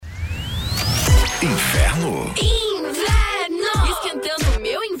Inverno? Inverno! Esquentando o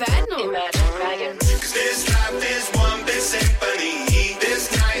meu inverno?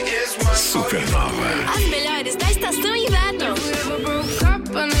 Supernova. As melhores da estação inverno.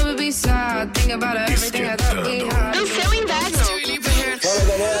 Esquentando O seu inverno. Fala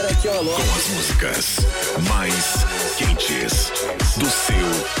galera, aqui é o Alô. com as músicas mais quentes do seu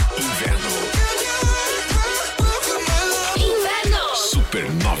inverno. Inverno.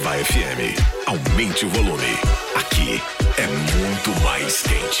 Supernova FM. Aumente o volume. Aqui é muito mais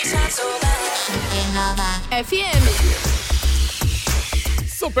quente. FM.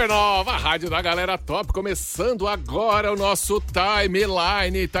 Supernova, a rádio da galera top, começando agora o nosso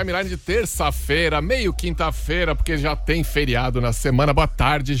timeline de terça-feira, meio quinta-feira, porque já tem feriado na semana. Boa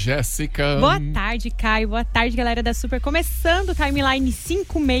tarde, Jéssica. Boa tarde, Caio. Boa tarde, galera da Super. Começando o timeline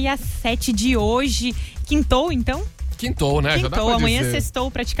 567 de hoje. Quintou, então? Quintou, né? Já dá pra amanhã dizer. sextou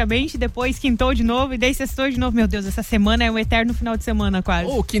praticamente, depois quintou de novo e daí sextou de novo. Meu Deus, essa semana é um eterno final de semana quase.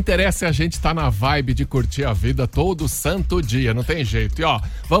 O que interessa é a gente tá na vibe de curtir a vida todo santo dia, não tem jeito. E ó,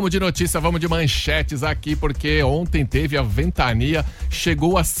 vamos de notícia, vamos de manchetes aqui, porque ontem teve a ventania,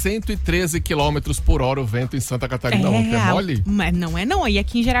 chegou a 113 km por hora o vento em Santa Catarina ontem, é mole? Mas não é não, e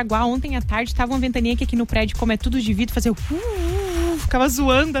aqui em Jaraguá ontem à tarde tava uma ventania que aqui no prédio, como é tudo de vidro, fazia ficava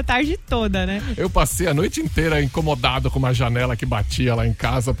zoando a tarde toda, né? Eu passei a noite inteira incomodado com uma janela que batia lá em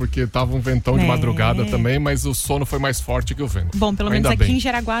casa, porque tava um ventão de madrugada também, mas o sono foi mais forte que o vento. Bom, pelo menos Ainda aqui bem. em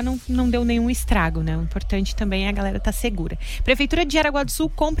Jaraguá não deu nenhum estrago, né? O importante também é a galera tá segura. Prefeitura de Jaraguá do Sul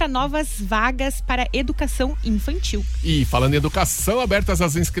compra novas vagas para educação infantil. E falando em educação, abertas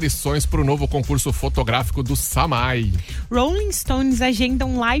as inscrições para o novo concurso fotográfico do SAMAI. Rolling Stones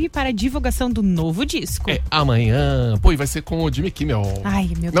agendam live para divulgação do novo disco. É amanhã. Pô, e vai ser com o Jimmy Kimmel. Ai,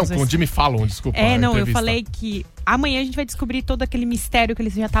 meu Deus. Não, com o Jimmy Fallon, desculpa. a Eu entrevista. falei que amanhã a gente vai descobrir todo aquele mistério que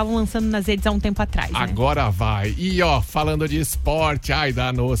eles já estavam lançando nas redes há um tempo atrás, né? Agora vai. E ó, falando de esporte, ai,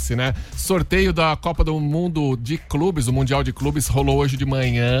 danou-se, né? Sorteio da Copa do Mundo de Clubes, o Mundial de Clubes, rolou hoje de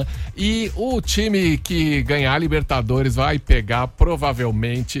manhã. E o time que ganhar a Libertadores vai pegar,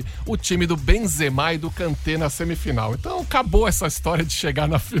 provavelmente, o time do Benzema e do Kanté na semifinal. Então acabou essa história de chegar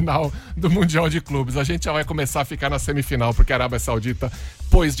na final do Mundial de Clubes. A gente já vai começar a ficar na semifinal, porque a Arábia Saudita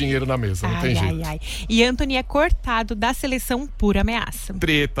pôs dinheiro na mesa, não tem jeito. E Anthony é cortado da seleção por ameaça.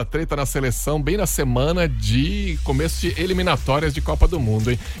 Treta na seleção, bem na semana de começo de eliminatórias de Copa do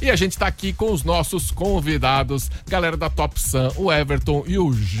Mundo, hein? E a gente tá aqui com os nossos convidados, galera da Top Sun, o Everton e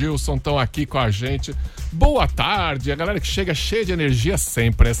o Gilson estão aqui com a gente. Boa tarde, a galera que chega cheia de energia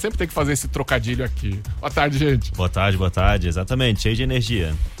sempre, né? Sempre tem que fazer esse trocadilho aqui. Boa tarde, gente. Boa tarde, exatamente, cheio de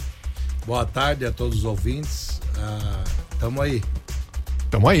energia. Boa tarde a todos os ouvintes. Tamo aí.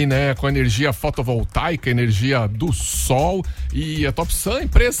 Estamos aí, né? Com energia fotovoltaica, energia do sol. E a Top Sun,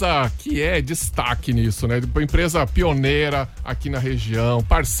 empresa que é destaque nisso, né? Empresa pioneira aqui na região,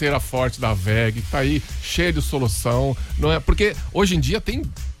 parceira forte da VEG, que tá aí cheia de solução. Não é? Porque hoje em dia tem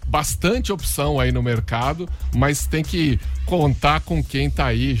bastante opção aí no mercado, mas tem que contar com quem tá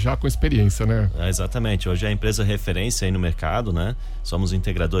aí já com experiência, né? Exatamente, hoje é a empresa referência aí no mercado, né? Somos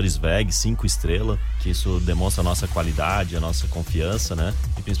integradores VEG 5 estrelas, que isso demonstra a nossa qualidade, a nossa confiança, né?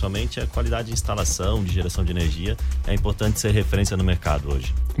 E principalmente a qualidade de instalação, de geração de energia. É importante ser referência no mercado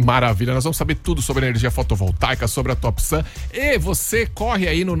hoje. Maravilha, nós vamos saber tudo sobre energia fotovoltaica, sobre a Top Sun. E você corre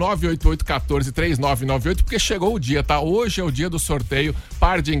aí no 988-14-3998, porque chegou o dia, tá? Hoje é o dia do sorteio,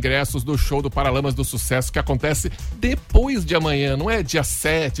 par de ingressos do show do Paralamas do Sucesso, que acontece depois de amanhã, não é dia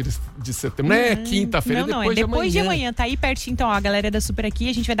 7 de setembro, não é quinta-feira, Não, é depois de amanhã, tá aí pertinho. Então, ó, a galera da Super aqui,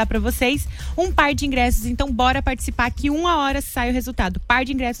 a gente vai dar pra vocês um par de ingressos, então bora participar que 1 hora sai o resultado. Par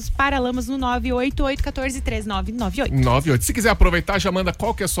de ingressos Paralamas no 988-14-3998. 98. Se quiser aproveitar, já manda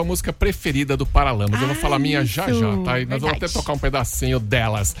qual que é a sua música preferida do Paralamas. Eu vou falar a minha já, tá? E nós vamos até tocar um pedacinho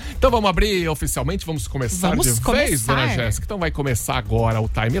delas. Então vamos abrir oficialmente, vamos começar de vez, dona Jéssica. Então vai começar agora o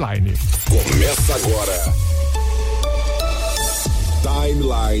timeline. Começa agora.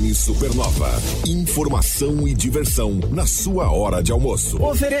 Timeline Supernova. Informação e diversão na sua hora de almoço.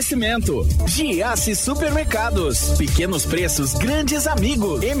 Oferecimento: Giasse Supermercados. Pequenos preços, grandes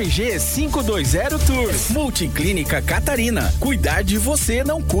amigos. MG 520 Tours. Multiclínica Catarina. Cuidar de você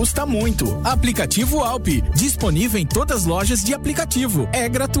não custa muito. Aplicativo Alpe. Disponível em todas as lojas de aplicativo. É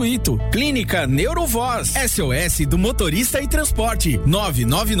gratuito. Clínica Neurovoz. SOS do motorista e transporte.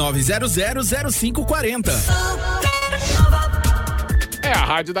 999000540. É a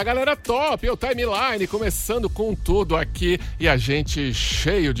rádio da galera top, é o Timeline, começando com tudo aqui e a gente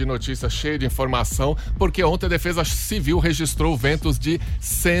cheio de notícias, cheio de informação, porque ontem a Defesa Civil registrou ventos de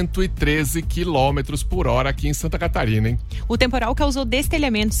 113 km por hora aqui em Santa Catarina, hein? O temporal causou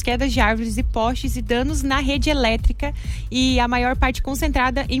destelhamentos, quedas de árvores e postes e danos na rede elétrica e a maior parte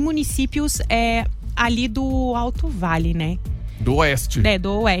concentrada em municípios ali do Alto Vale, né? Do oeste.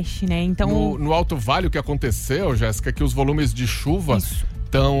 Do oeste, né? Então... No Alto Vale, o que aconteceu, Jéssica, é que os volumes de chuva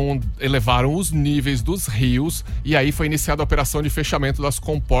elevaram os níveis dos rios e aí foi iniciada a operação de fechamento das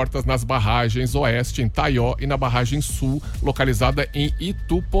comportas nas barragens oeste, em Taió, e na barragem sul, localizada em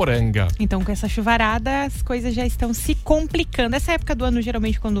Ituporanga. Então, com essa chuvarada, as coisas já estão se complicando. Essa época do ano,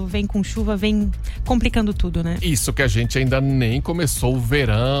 geralmente, quando vem com chuva, vem complicando tudo, né? Isso que a gente ainda nem começou o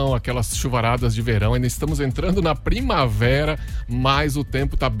verão, aquelas chuvaradas de verão, ainda estamos entrando na primavera, mas o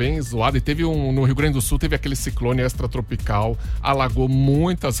tempo tá bem zoado. E teve no Rio Grande do Sul, teve aquele ciclone extratropical, alagou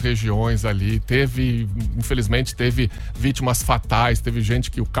muitas regiões ali, infelizmente teve vítimas fatais, teve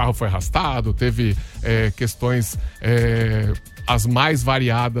gente que o carro foi arrastado, teve questões as mais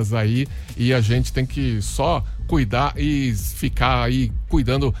variadas aí, e a gente tem que só cuidar e ficar aí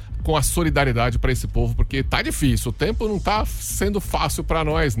cuidando com a solidariedade para esse povo, porque tá difícil, o tempo não tá sendo fácil para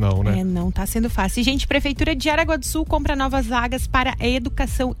nós não, né? Não tá sendo fácil. E, gente, Prefeitura de Jaraguá do Sul compra novas vagas para a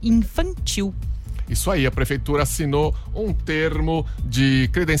educação infantil. Isso aí, a Prefeitura assinou um termo de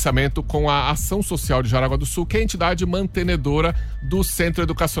credenciamento com a Ação Social de Jaraguá do Sul, que é a entidade mantenedora do Centro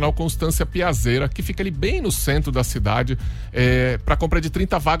Educacional Constância Piazeira, que fica ali bem no centro da cidade, para compra de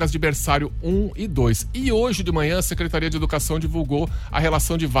 30 vagas de berçário 1 e 2. E hoje de manhã a Secretaria de Educação divulgou a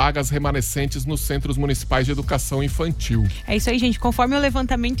relação de vagas remanescentes nos Centros Municipais de Educação Infantil. É isso aí, gente. Conforme o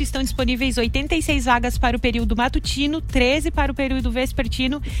levantamento, estão disponíveis 86 vagas para o período matutino, 13 para o período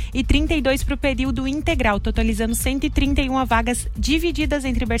vespertino e 32 para o período integral, totalizando 131 vagas divididas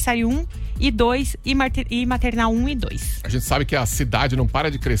entre berçário 1 e 2 e maternal 1 e 2. A gente sabe que a cidade não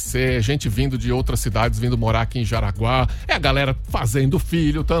para de crescer, gente vindo de outras cidades, vindo morar aqui em Jaraguá, a galera fazendo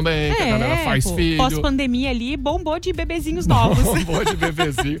filho também, que a galera faz filho. Pós-pandemia ali, bombou de bebezinhos novos. Bombou de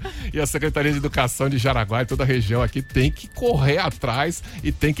bebezinho. E a Secretaria de Educação de Jaraguá e toda a região aqui tem que correr atrás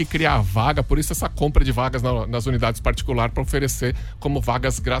e tem que criar vaga, por isso essa compra de vagas nas unidades particulares para oferecer como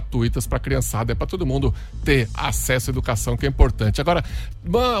vagas gratuitas para a criançada, para todo mundo ter acesso à educação, que é importante. Agora,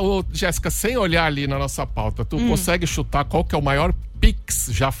 Jéssica, sem olhar ali na nossa pauta, tu consegue chutar qual que é o maior Pix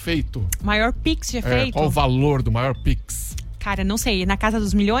já feito? Maior Pix já feito? Qual o valor do maior Pix? Cara, não sei, na casa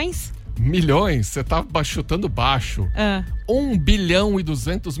dos milhões? Milhões? Você tá chutando baixo. 1 bilhão e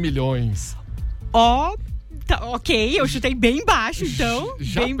 200 milhões. Ok, eu chutei bem baixo, então.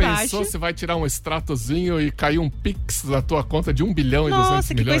 Já bem pensou, baixo. Você vai tirar um extratozinho e cair um Pix na tua conta de 1 bilhão e 200 milhões?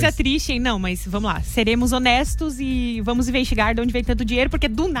 Nossa, que coisa triste, hein? Não, mas vamos lá. Seremos honestos e vamos investigar de onde vem tanto dinheiro, porque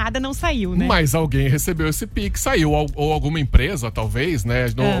do nada não saiu, né? Mas alguém recebeu esse Pix, saiu. Ou alguma empresa, talvez, né?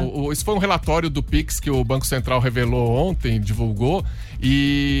 Isso foi um relatório do Pix que o Banco Central revelou ontem, divulgou.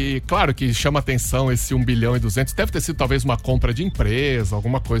 E claro que chama atenção esse 1 bilhão e 200. Deve ter sido talvez uma compra de empresa,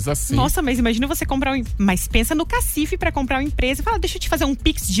 alguma coisa assim. Nossa, mas imagina você comprar Mas pensa no cacife pra comprar uma empresa e fala, deixa eu te fazer um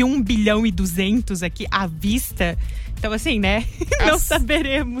Pix de 1 bilhão e 200 aqui à vista. Então assim, né? Não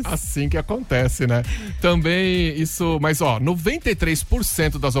saberemos. Assim que acontece, né? Também isso... Mas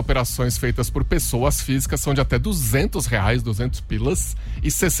 93% das operações feitas por pessoas físicas são de até R$200, 200 pilas, e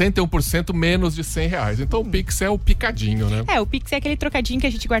 61% menos de R$100. Então o Pix é o picadinho, né? O Pix é aquele trocadinho que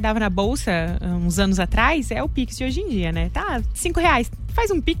a gente guardava na bolsa uns anos atrás, é o Pix de hoje em dia, né? Tá, R$5. Faz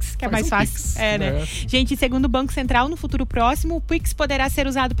um Pix, que é mais fácil. Pix, né? Gente, segundo o Banco Central, no futuro próximo, o Pix poderá ser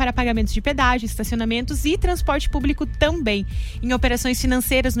usado para pagamentos de pedágio, estacionamentos e transporte público também, em operações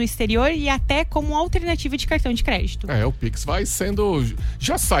financeiras no exterior e até como alternativa de cartão de crédito. O Pix vai sendo...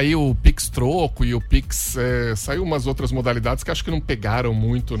 Já saiu o Pix Troco e o Pix... saiu umas outras modalidades que acho que não pegaram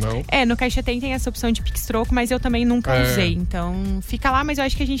muito, não. No Caixa tem essa opção de Pix Troco, mas eu também nunca usei. Então, fica lá, mas eu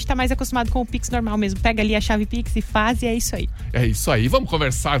acho que a gente tá mais acostumado com o Pix normal mesmo. Pega ali a chave Pix e faz, e é isso aí. É isso aí. Vamos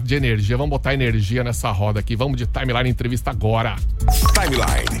conversar de energia, vamos botar energia nessa roda aqui. Vamos de Timeline Entrevista agora.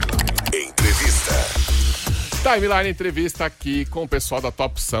 Timeline Entrevista. Timeline Entrevista aqui com o pessoal da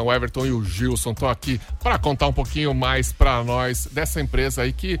Topção, o Everton e o Gilson estão aqui para contar um pouquinho mais para nós dessa empresa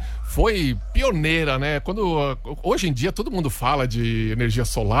aí que foi pioneira, né? Hoje em dia todo mundo fala de energia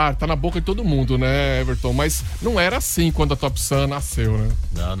solar, tá na boca de todo mundo, né, Everton? Mas não era assim quando a Topsan nasceu, né?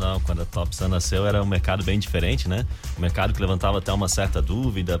 Não, quando a Topsan nasceu era um mercado bem diferente, né? Um mercado que levantava até uma certa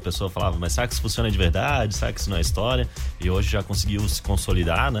dúvida, a pessoa falava, mas será que isso funciona de verdade? Será que isso não é história? E hoje já conseguiu se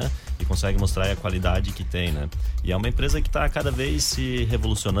consolidar, né? E consegue mostrar a qualidade que tem, né? E é uma empresa que está cada vez se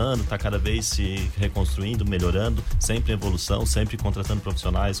revolucionando, está cada vez se reconstruindo, melhorando, sempre em evolução, sempre contratando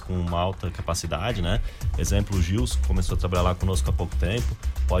profissionais com uma alta capacidade, né? Exemplo, o Gilson começou a trabalhar lá conosco há pouco tempo.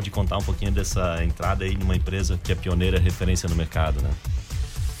 Pode contar um pouquinho dessa entrada aí numa empresa que é pioneira, referência no mercado, né?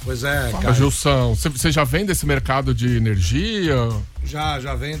 Pois é, Fala, Gilson, você já vem desse mercado de energia?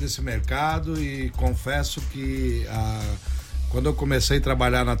 Já venho desse mercado e confesso que quando eu comecei a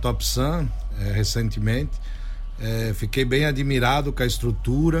trabalhar na Top Sun, recentemente, fiquei bem admirado com a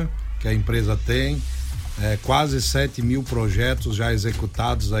estrutura que a empresa tem, quase 7.000 projetos já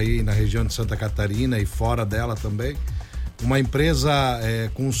executados aí na região de Santa Catarina e fora dela também. Uma empresa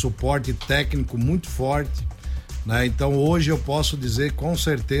com um suporte técnico muito forte, né? Então hoje eu posso dizer com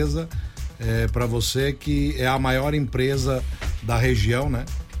certeza para você que é a maior empresa da região, né?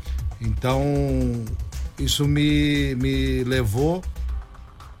 Então isso me levou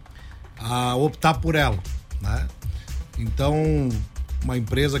a optar por ela, né? Então uma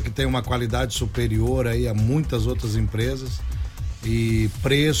empresa que tem uma qualidade superior aí a muitas outras empresas, e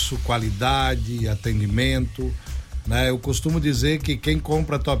preço, qualidade, atendimento, né? Eu costumo dizer que quem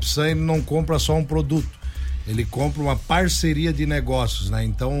compra Top Sun, ele não compra só um produto, ele compra uma parceria de negócios, né?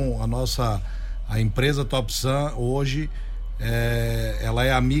 Então a empresa Top Sun hoje ela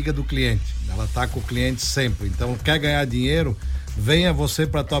é amiga do cliente, ela tá com o cliente sempre. Então quer ganhar dinheiro, venha você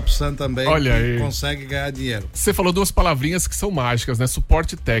para Top Sun também. Olha aí, consegue ganhar dinheiro. Você falou duas palavrinhas que são mágicas, né?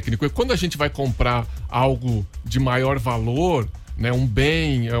 Suporte técnico. E quando a gente vai comprar algo de maior valor, né, um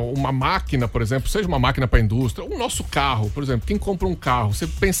bem, uma máquina, por exemplo, seja uma máquina para a indústria, o nosso carro, por exemplo, quem compra um carro, você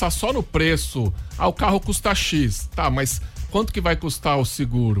pensar só no preço, o carro custa X, tá, mas quanto que vai custar o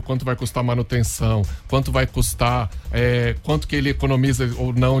seguro, quanto vai custar a manutenção, quanto vai custar, quanto que ele economiza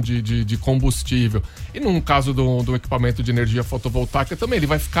ou não de combustível. E no caso do equipamento de energia fotovoltaica também, ele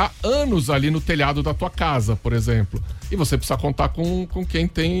vai ficar anos ali no telhado da tua casa, por exemplo. E você precisa contar com quem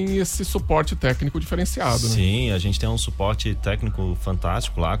tem esse suporte técnico diferenciado, né? Sim, a gente tem um suporte técnico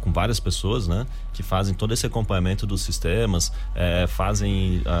fantástico lá, com várias pessoas, né? Que fazem todo esse acompanhamento dos sistemas,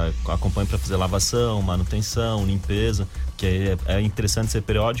 acompanham para fazer lavação, manutenção, limpeza, que é interessante ser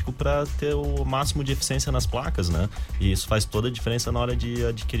periódico para ter o máximo de eficiência nas placas, né? E isso faz toda a diferença na hora de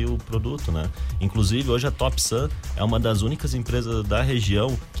adquirir o produto, né? Inclusive, hoje a Top Sun é uma das únicas empresas da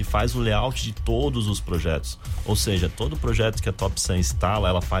região que faz o layout de todos os projetos. Ou seja, todo projeto que a Top Sun instala,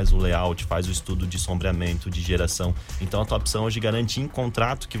 ela faz o layout, faz o estudo de sombreamento, de geração. Então a Top Sun hoje garante em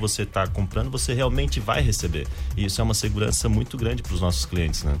contrato que você está comprando, você realmente vai receber. E isso é uma segurança muito grande para os nossos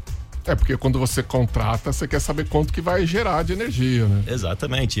clientes, né? Porque quando você contrata, você quer saber quanto que vai gerar de energia, né?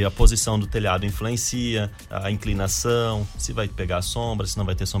 Exatamente, e a posição do telhado influencia, a inclinação, se vai pegar sombra, se não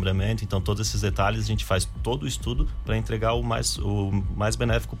vai ter sombreamento. Então todos esses detalhes a gente faz todo o estudo para entregar o mais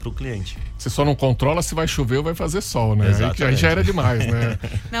benéfico para o cliente. Você só não controla se vai chover ou vai fazer sol, né? Aí já era demais, né?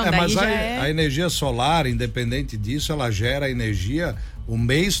 Não, mas a energia solar, independente disso, ela gera energia o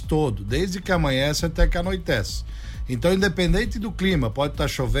mês todo, desde que amanhece até que anoitece. Então, independente do clima, pode estar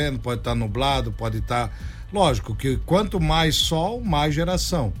chovendo, pode estar nublado, pode estar... Lógico que quanto mais sol, mais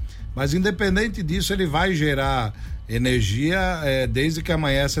geração. Mas independente disso, ele vai gerar energia desde que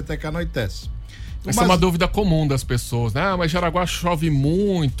amanhece até que anoitece. Essa é uma dúvida comum das pessoas, né? Mas Jaraguá chove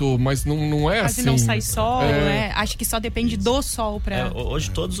muito, mas não é quase assim. Não sai sol, né? Acho que só depende do sol para...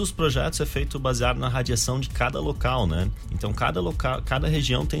 Hoje todos os projetos é feito baseado na radiação de cada local, né? Então cada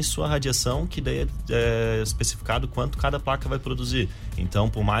região tem sua radiação, que daí é especificado quanto cada placa vai produzir. Então,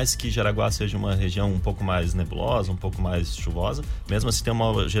 por mais que Jaraguá seja uma região um pouco mais nebulosa, um pouco mais chuvosa, mesmo assim tem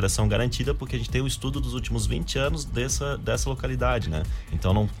uma geração garantida, porque a gente tem o estudo dos últimos 20 anos dessa localidade, né?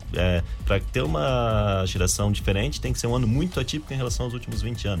 Então, para ter uma geração diferente, tem que ser um ano muito atípico em relação aos últimos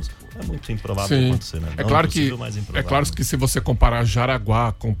 20 anos. É muito improvável acontecer, né? É claro que se você comparar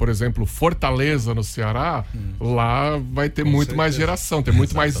Jaraguá com, por exemplo, Fortaleza no Ceará, lá vai ter muito mais geração, tem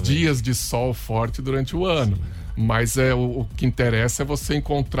muito mais dias de sol forte durante o ano. Mas o que interessa é você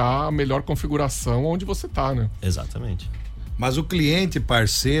encontrar a melhor configuração onde você está, né? Exatamente. Mas o cliente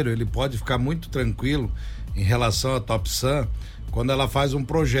parceiro, ele pode ficar muito tranquilo em relação à Top Sun quando ela faz um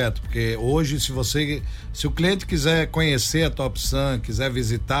projeto, porque hoje se o cliente quiser conhecer a Top Sun, quiser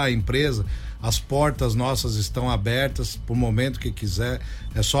visitar a empresa, as portas nossas estão abertas pro momento que quiser,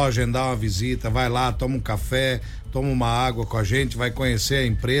 é só agendar uma visita, vai lá, toma um café, toma uma água com a gente, vai conhecer a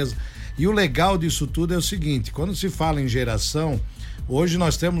empresa. E o legal disso tudo é o seguinte, quando se fala em geração, hoje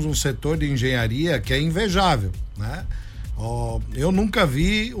nós temos um setor de engenharia que é invejável, né? Eu nunca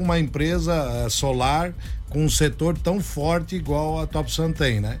vi uma empresa solar com um setor tão forte igual a Top Sun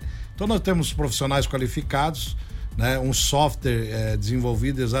tem, né? Então nós temos profissionais qualificados, né? Um software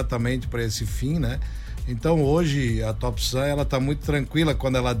desenvolvido exatamente para esse fim, né? Então hoje a Topsan ela está muito tranquila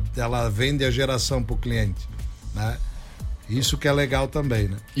quando ela vende a geração para o cliente, né? Isso que é legal também,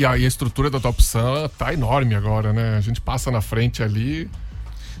 né? E aí a estrutura da Topsan tá enorme agora, né? A gente passa na frente ali.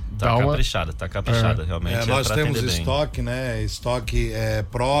 Tá caprichada, realmente. Nós temos estoque, né? Estoque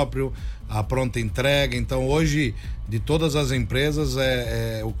próprio, a pronta entrega. Então hoje, de todas as empresas,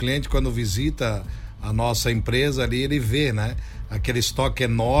 o cliente quando visita a nossa empresa ali, ele vê, né? Aquele estoque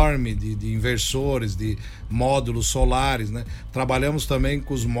enorme de inversores, de módulos solares, né? Trabalhamos também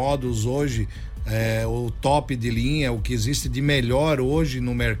com os módulos hoje, o top de linha, o que existe de melhor hoje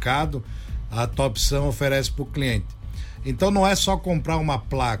no mercado, a Topsan oferece para o cliente. Então não é só comprar uma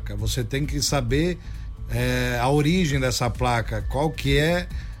placa, você tem que saber a origem dessa placa, qual que é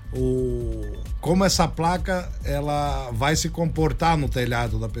como essa placa ela vai se comportar no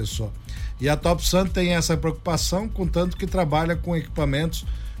telhado da pessoa. E a Topsan tem essa preocupação, contanto que trabalha com equipamentos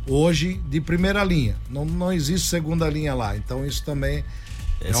hoje de primeira linha. Não existe segunda linha lá. Então isso também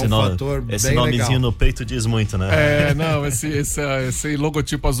é um fator bem legal. Esse nomezinho no peito diz muito, né? Esse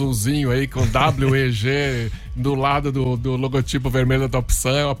logotipo azulzinho aí com WEG do lado do logotipo vermelho da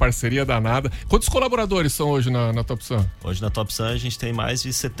Topsan é uma parceria danada. Quantos colaboradores são hoje na Topsan? Hoje na Topsan a gente tem mais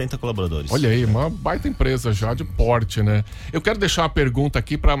de 70 colaboradores. Olha aí, uma baita empresa já de porte, né? Eu quero deixar uma pergunta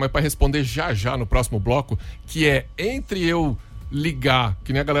aqui para responder já no próximo bloco, que é entre eu ligar,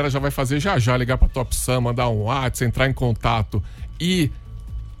 que nem a galera já vai fazer já, ligar pra Topsan, mandar um WhatsApp, entrar em contato e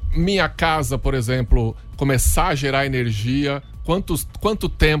minha casa, por exemplo, começar a gerar energia, quanto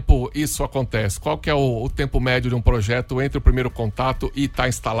tempo isso acontece? Qual que é o tempo médio de um projeto entre o primeiro contato e tá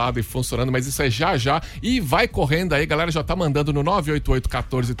instalado e funcionando? Mas isso é já. E vai correndo aí, galera já tá mandando no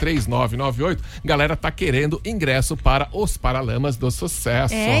 988-14-3998. Galera tá querendo ingresso para os Paralamas do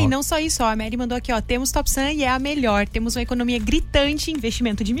Sucesso. E não só isso, a Mary mandou aqui, temos Topsan e é a melhor. Temos uma economia gritante,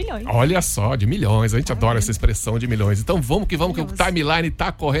 investimento de milhões. Olha só, de milhões. A gente adora essa expressão de milhões. Então vamos que o timeline tá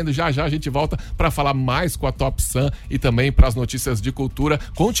correndo. Já a gente volta para falar mais com a Topsan e também para as notícias de cultura.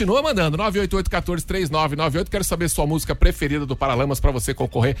 Continua mandando 988-14-3998. Quero saber sua música preferida do Paralamas para você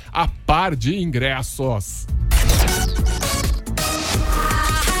concorrer a par de ingressos.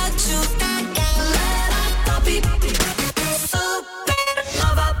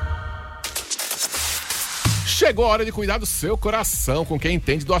 Chegou a hora de cuidar do seu coração com quem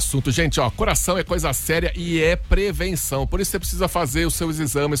entende do assunto. Gente, coração é coisa séria e é prevenção. Por isso você precisa fazer os seus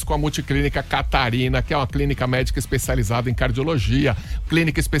exames com a Multiclínica Catarina, que é uma clínica médica especializada em cardiologia,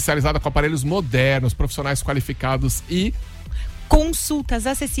 clínica especializada com aparelhos modernos, profissionais qualificados e consultas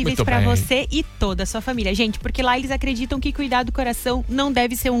acessíveis para você e toda a sua família. Gente, porque lá eles acreditam que cuidar do coração não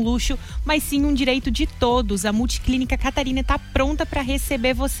deve ser um luxo, mas sim um direito de todos. A Multiclínica Catarina está pronta para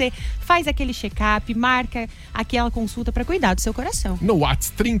receber você. Faz aquele check-up, marca aquela consulta para cuidar do seu coração. No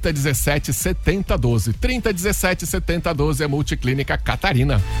WhatsApp 3017-7012. 3017-7012 é Multiclínica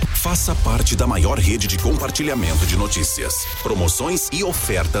Catarina. Faça parte da maior rede de compartilhamento de notícias, promoções e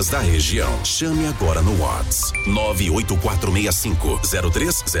ofertas da região. Chame agora no WhatsApp 98465-0306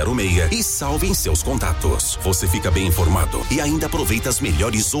 e salve em seus contatos. Você fica bem informado e ainda aproveita as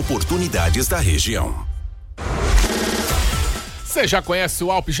melhores oportunidades da região. Você já conhece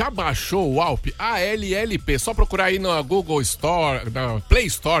o Alp? Já baixou o Alp? ALLP. Só procurar aí na Google Store, na Play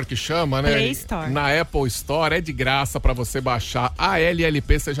Store que chama, né? Play Store. Na Apple Store. É de graça para você baixar a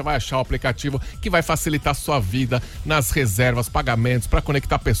ALLP. Você já vai achar o aplicativo que vai facilitar a sua vida nas reservas, pagamentos, para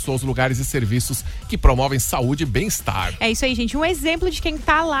conectar pessoas, lugares e serviços que promovem saúde e bem-estar. É isso aí, gente. Um exemplo de quem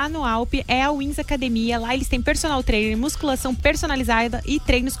tá lá no Alp é a Wins Academia. Lá eles têm personal trainer, musculação personalizada e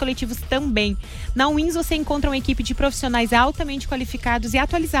treinos coletivos também. Na Wins você encontra uma equipe de profissionais altamente qualificados e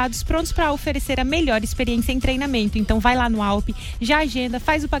atualizados, prontos para oferecer a melhor experiência em treinamento. Então vai lá no Alp, já agenda,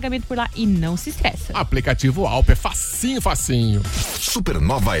 faz o pagamento por lá e não se estressa. Aplicativo Alp é facinho.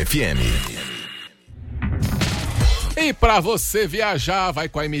 Supernova FM. E pra você viajar, vai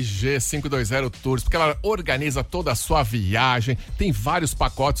com a MG 520 Tours, porque ela organiza toda a sua viagem. Tem vários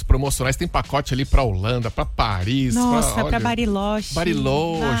pacotes promocionais, tem pacote ali pra Holanda, pra Paris. Nossa, pra Bariloche.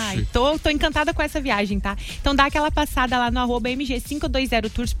 Bariloche. Tô encantada com essa viagem, tá? Então dá aquela passada lá no @MG 520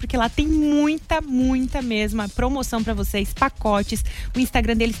 Tours, porque lá tem muita mesma promoção pra vocês, pacotes. O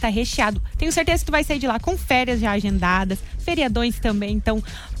Instagram deles tá recheado. Tenho certeza que tu vai sair de lá com férias já agendadas, feriadões também. Então,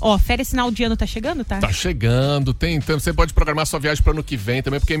 férias final de ano tá chegando, tá? Tá chegando, você pode programar sua viagem para o ano que vem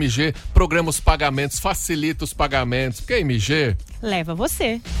também, porque a MG programa os pagamentos, facilita os pagamentos, porque a MG leva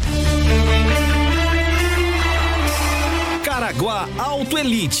você. Caraguá Auto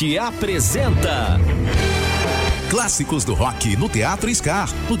Elite apresenta Clássicos do Rock no Teatro Scar,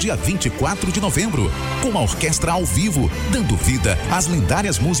 no dia 24 de novembro. Com uma orquestra ao vivo, dando vida às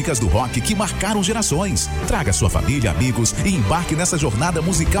lendárias músicas do rock que marcaram gerações. Traga sua família, amigos e embarque nessa jornada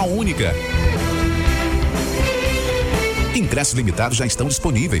musical única. Ingressos limitados já estão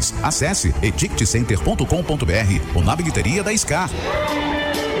disponíveis. Acesse eticketcenter.com.br ou na bilheteria da Scar.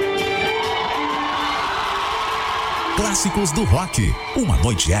 Clássicos do Rock. Uma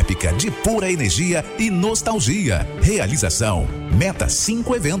noite épica de pura energia e nostalgia. Realização: Meta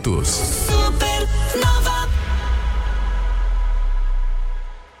 5 Eventos. Supernova.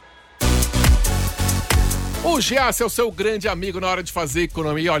 O Giasse é o seu grande amigo na hora de fazer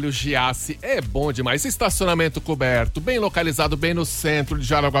economia. Olha, o Giasse é bom demais. Estacionamento coberto, bem localizado, bem no centro de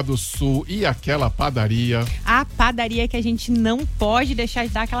Jaraguá do Sul. E aquela padaria. A padaria que a gente não pode deixar de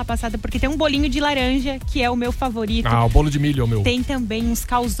dar aquela passada, porque tem um bolinho de laranja, que é o meu favorito. Ah, o bolo de milho é o meu. Tem também uns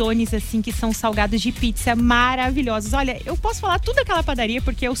calzones, assim, que são salgados de pizza maravilhosos. Olha, eu posso falar tudo daquela padaria,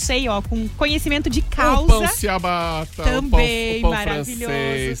 porque eu sei, ó, com conhecimento de causa. O pão ciabatta. Também, o pão maravilhoso.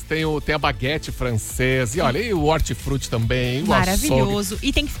 Francês. Tem a baguete francesa. E olha, e o hortifruti também. Maravilhoso.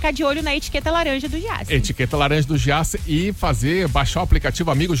 E tem que ficar de olho na etiqueta laranja do Giasse. Etiqueta laranja do Giasse e baixar o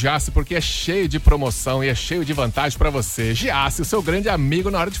aplicativo Amigo Giasse, porque é cheio de promoção e é cheio de vantagem pra você. Giasse, o seu grande amigo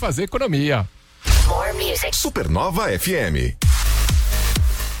na hora de fazer economia. Supernova FM.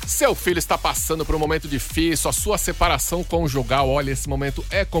 Seu filho está passando por um momento difícil, a sua separação conjugal, olha, esse momento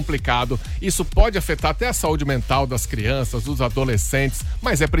é complicado. Isso pode afetar até a saúde mental das crianças, dos adolescentes,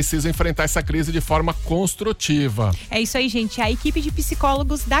 mas é preciso enfrentar essa crise de forma construtiva. É isso aí, gente. A equipe de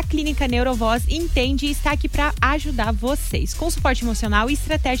psicólogos da Clínica Neurovoz entende e está aqui para ajudar vocês, com suporte emocional e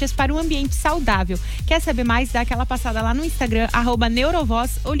estratégias para um ambiente saudável. Quer saber mais? Dá aquela passada lá no Instagram,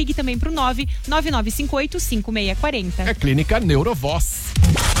 @neurovoz, ou ligue também para o 999585640. É Clínica Neurovoz.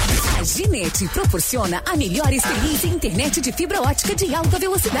 A Ginete proporciona a melhor experiência em internet de fibra ótica de alta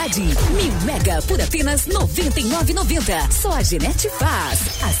velocidade. 1000 mega por apenas R$ 99,90. Só a Ginete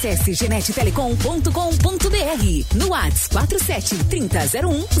faz. Acesse genetetelecom.com.br. No WhatsApp 47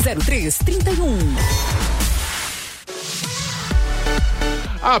 3001 0331.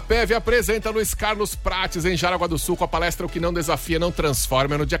 A PEV apresenta Luiz Carlos Prates em Jaraguá do Sul com a palestra O que não desafia, não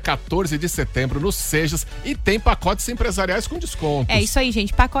transforma, no dia 14 de setembro nos Sejas, e tem pacotes empresariais com descontos. É isso aí,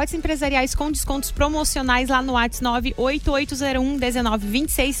 gente. Pacotes empresariais com descontos promocionais lá no WhatsApp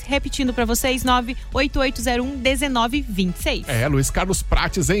 988011926. Repetindo pra vocês, 988011926. É, Luiz Carlos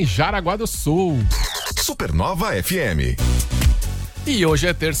Prates em Jaraguá do Sul. Supernova FM. E hoje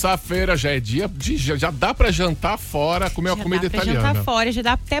é terça-feira, já é dia de... Já dá pra jantar fora, comer uma comida italiana. Já dá pra jantar fora, já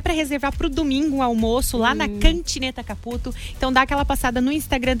dá até pra reservar pro domingo um almoço lá na Cantineta Caputo. Então dá aquela passada no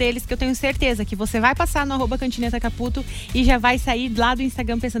Instagram deles, que eu tenho certeza que você vai passar no @Cantineta Caputo e já vai sair lá do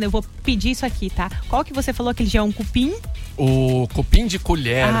Instagram pensando, eu vou pedir isso aqui, tá? Qual que você falou que ele já é um cupim? O cupim de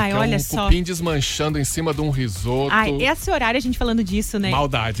colher, que olha é um só. cupim desmanchando em cima de um risoto. Esse horário a gente falando disso, né?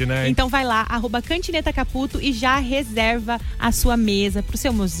 Maldade, né? Então vai lá, @Cantineta Caputo e já reserva a sua mesa pro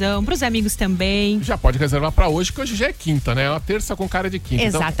seu mozão, pros amigos também. Já pode reservar pra hoje, que hoje já é quinta, né? É uma terça com cara de quinta.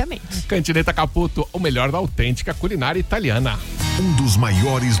 Exatamente. Então, Cantineta Caputo, o melhor da autêntica culinária italiana. Um dos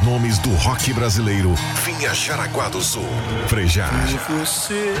maiores nomes do rock brasileiro vinha Jaraguá do Sul. Frejar.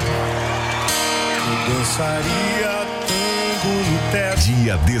 Você dançaria tango no teto.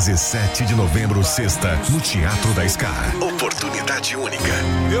 Dia 17 de novembro, sexta, no Teatro da Scar. Oportunidade única.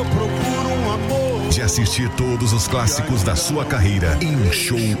 Eu procuro um amor. De assistir todos os clássicos da sua carreira em um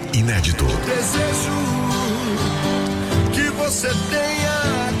show inédito. Desejo que você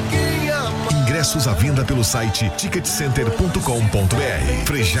tenha quem amar. Ingressos à venda pelo site ticketcenter.com.br.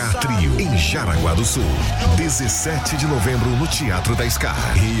 Frejar Trio em Jaraguá do Sul. 17 de novembro no Teatro da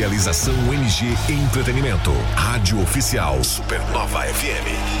Scar. Realização MG Entretenimento. Rádio Oficial Supernova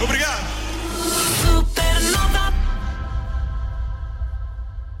FM. Obrigado. Supernova.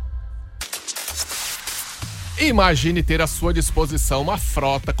 Imagine ter à sua disposição uma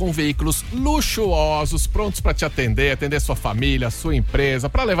frota com veículos luxuosos, prontos para te atender sua família, sua empresa,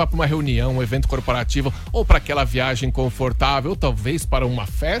 para levar para uma reunião, um evento corporativo ou para aquela viagem confortável, ou talvez para uma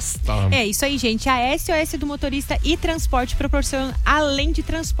festa. É isso aí, gente. A SOS do Motorista e Transporte proporciona, além de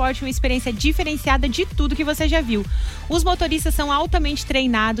transporte, uma experiência diferenciada de tudo que você já viu. Os motoristas são altamente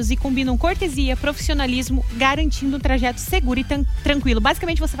treinados e combinam cortesia, profissionalismo, garantindo um trajeto seguro e tranquilo.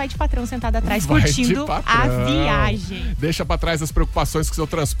 Basicamente, você vai de patrão sentado atrás, curtindo a viagem. Deixa pra trás as preocupações com seu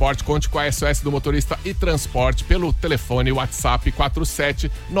transporte. Conte com a SOS do Motorista e Transporte pelo telefone WhatsApp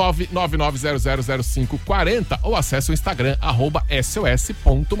 47999000540 ou acesse o Instagram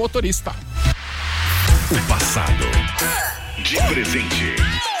 @sos.motorista. O passado de presente.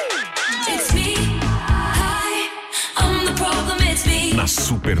 Na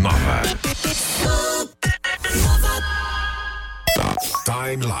Supernova.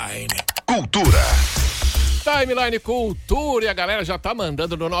 Timeline Cultura. Timeline Cultura, e a galera já tá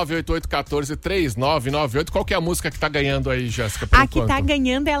mandando no 988-14-3998. Qual que é a música que tá ganhando aí, Jéssica? A que tá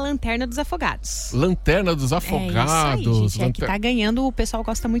ganhando é a Lanterna dos Afogados. Lanterna dos Afogados. É isso aí, gente. A que tá ganhando, o pessoal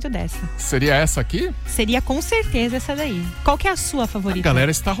gosta muito dessa. Seria essa aqui? Seria com certeza essa daí. Qual que é a sua favorita? A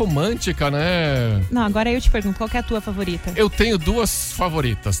galera está romântica, né? Não, agora eu te pergunto, qual que é a tua favorita? Eu tenho duas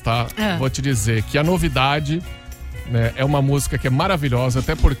favoritas, tá? Vou te dizer que a Novidade, né, é uma música que é maravilhosa,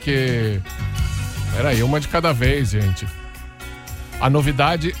 até porque... Peraí, uma de cada vez, gente. A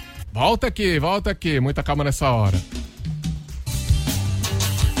Novidade... Volta aqui. Muita calma nessa hora.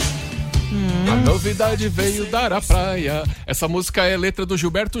 A novidade veio dar a praia. Essa música é letra do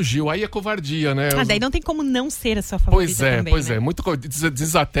Gilberto Gil. Aí é covardia, né? Daí não tem como não ser a sua favorita também, né? Muito,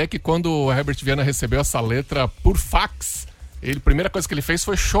 diz até que quando o Herbert Viana recebeu essa letra por fax, a primeira coisa que ele fez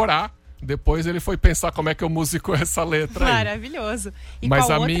foi chorar. Depois ele foi pensar como é que eu musico essa letra aí. Maravilhoso. E mas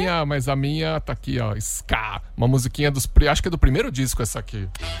qual a outra? Mas a minha tá aqui, ó, Ska. Uma musiquinha acho que é do primeiro disco essa aqui.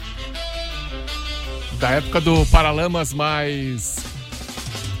 Da época do Paralamas mais...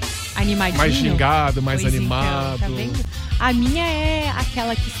 Animadinho. Mais gingado, mais pois animado. Então, tá vendo? A minha é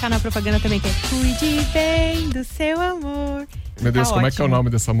aquela que está na propaganda também, que é Cuide bem do seu amor. Meu Deus, como é que é o nome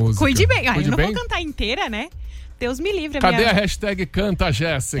dessa música? Cuide bem. Cuide eu não bem? vou cantar inteira, né? Deus me livre. Cadê a hashtag Canta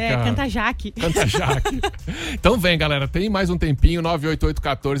Jéssica? Canta Jaque. Canta Jaque. Então vem, galera, tem mais um tempinho,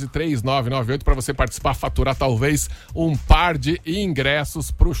 988-14-3998 pra você participar, faturar talvez um par de ingressos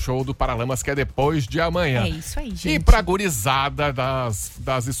pro show do Paralamas, que é depois de amanhã. É isso aí, gente. E pra gurizada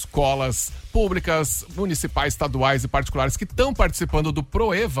das escolas públicas, municipais, estaduais e particulares que estão participando do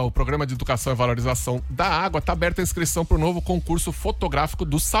PROEVA, o Programa de Educação e Valorização da Água, tá aberta a inscrição pro novo concurso fotográfico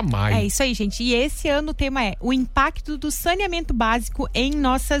do SAMAI. É isso aí, gente. E esse ano o tema é o impacto do saneamento básico em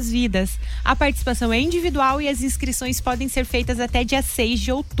nossas vidas. A participação é individual e as inscrições podem ser feitas até dia 6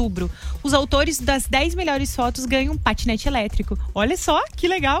 de outubro. Os autores das 10 melhores fotos ganham um patinete elétrico. Olha só, que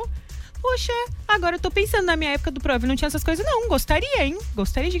legal! Poxa, agora eu tô pensando na minha época do PROEVA, não tinha essas coisas não. Gostaria, hein?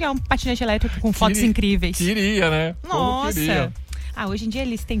 Gostaria de ganhar um patinete elétrico com fotos incríveis. Queria, né? Nossa! Queria. Hoje em dia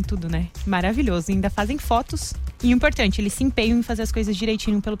eles têm tudo, né? Maravilhoso. Ainda fazem fotos. E o importante, eles se empenham em fazer as coisas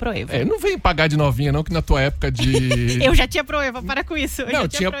direitinho pelo PROEVA. Não vem pagar de novinha, não, que na tua época de... Eu já tinha PROEVA, para com isso.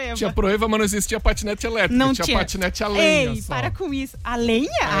 Tinha PROEVA, mas não existia patinete elétrico. Não tinha patinete a lenha. Ei, só. para com isso. A lenha?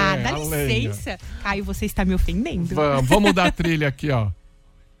 Dá licença. Caio, você está me ofendendo. Vamos mudar a trilha aqui, ó.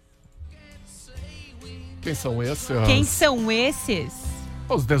 Quem são esses? Quem são esses?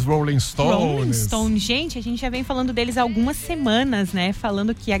 Os The Rolling Stones. Rolling Stones. Gente, a gente já vem falando deles há algumas semanas, né?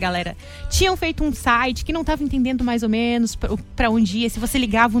 Falando que a galera tinham feito um site que não estava entendendo mais ou menos para onde ia. Se você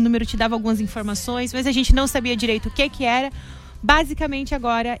ligava, o número te dava algumas informações, mas a gente não sabia direito o que era. Basicamente,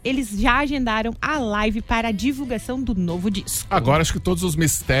 agora, eles já agendaram a live para a divulgação do novo disco. Agora acho que todos os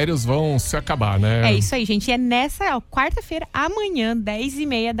mistérios vão se acabar, né? É isso aí, gente. E é nessa quarta-feira, amanhã,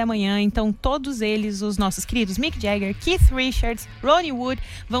 10h30 da manhã. Então, todos eles, os nossos queridos Mick Jagger, Keith Richards, Ronnie Wood,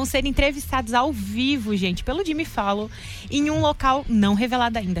 vão ser entrevistados ao vivo, gente, pelo Jimmy Fallon, em um local não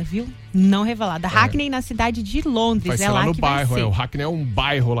revelado ainda, viu? Não revelado. Hackney, na cidade de Londres. Vai ser lá no bairro. O Hackney é um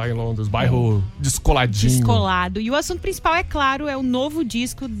bairro lá em Londres. Bairro descoladinho. Descolado. E o assunto principal, é claro, é o novo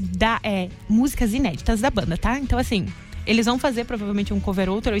disco da músicas inéditas da banda, tá? Então, assim, eles vão fazer provavelmente um cover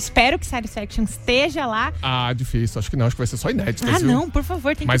outro. Eu espero que Satisfaction esteja lá. Difícil. Acho que não. Acho que vai ser só inéditas, viu? Não, por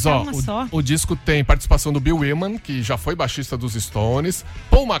favor, tem que ser uma só. O disco tem participação do Bill Wyman, que já foi baixista dos Stones.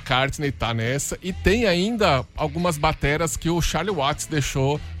 Paul McCartney tá nessa. E tem ainda algumas bateras que o Charlie Watts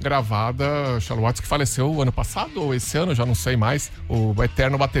deixou gravada. Charlie Watts que faleceu ano passado ou esse ano, já não sei mais. O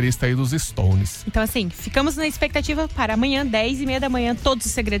eterno baterista aí dos Stones. Então, assim, ficamos na expectativa para amanhã, 10h30 da manhã. Todos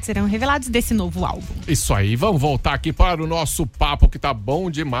os segredos serão revelados desse novo álbum. Isso aí. Vamos voltar aqui para o nosso papo, que tá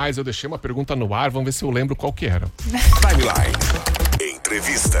bom demais. Eu deixei uma pergunta no ar, vamos ver se eu lembro qual que era. Timeline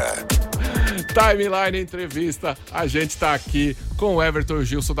Entrevista. Timeline Entrevista. A gente tá aqui com o Everton e o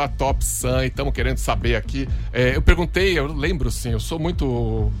Gilson da Top Sun e estamos querendo saber aqui. Eu perguntei, eu lembro sim, eu sou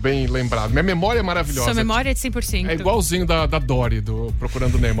muito bem lembrado. Minha memória é maravilhosa. Sua memória é de 100%. É igualzinho da Dory, do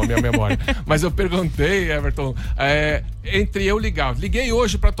Procurando Nemo, a minha memória. Mas eu perguntei, Everton, entre eu liguei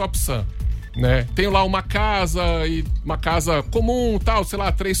hoje pra Top Sun. Né? Tenho lá uma casa comum, tal, sei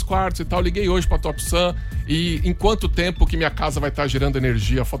lá, 3 quartos e tal. Liguei hoje pra Top Sun. E em quanto tempo que minha casa vai estar gerando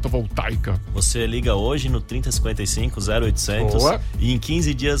energia fotovoltaica? Você liga hoje no 3055 0800. Boa. E em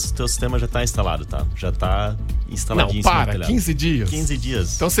 15 dias o teu sistema já tá instalado, tá? Já tá instaladíssimo. Não, para, 15 dias? 15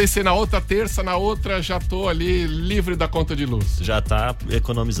 dias. Então, se ser na outra terça, na outra já tô ali livre da conta de luz. Já tá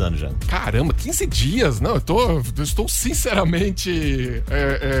economizando já. Caramba, 15 dias? Não, eu estou sinceramente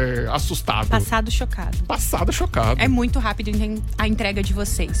assustado. Passado chocado. É muito rápido a entrega de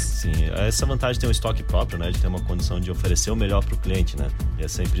vocês. Sim, essa vantagem de ter um estoque próprio, né? De ter uma condição de oferecer o melhor pro cliente, né? E é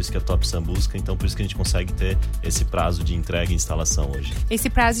sempre isso que a Topsan busca, então por isso que a gente consegue ter esse prazo de entrega e instalação hoje. Esse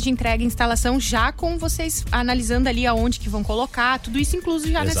prazo de entrega e instalação já com vocês analisando ali aonde que vão colocar, tudo isso incluso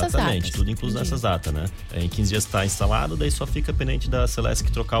já nessas datas. Exatamente, tudo incluso nessas datas, né? Em 15 dias está instalado, daí só fica pendente da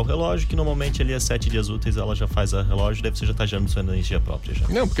Celesc trocar o relógio, que normalmente ali é 7 dias úteis, ela já faz a relógio, daí você já tá gerando sua energia própria já.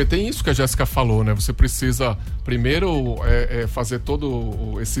 Não, porque tem isso que a Jéssica falou, né? Você precisa primeiro fazer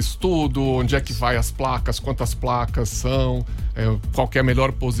todo esse estudo, onde é que vai as placas, quantas placas são, qual que é a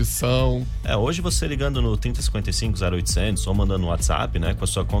melhor posição. Hoje você ligando no 3055-0800 ou mandando no WhatsApp, né, com a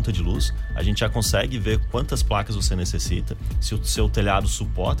sua conta de luz, a gente já consegue ver quantas placas você necessita, se o seu telhado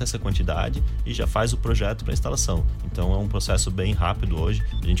suporta essa quantidade e já faz o projeto para instalação. Então é um processo bem rápido hoje,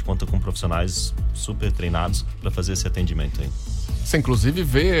 a gente conta com profissionais super treinados para fazer esse atendimento aí. Você inclusive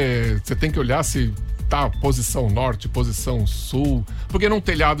você tem que olhar se tá posição norte, posição sul, porque num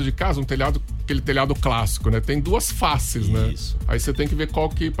telhado de casa, aquele telhado clássico, né? Tem duas faces, né? Isso. Aí você tem que ver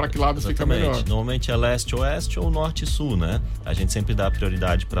para que lado fica melhor. Normalmente é leste-oeste ou norte-sul, né? A gente sempre dá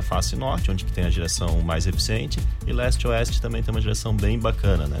prioridade para face norte, onde que tem a direção mais eficiente, e leste-oeste também tem uma direção bem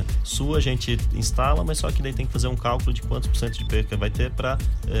bacana, né? Sul a gente instala, mas só que daí tem que fazer um cálculo de quantos % de perca vai ter para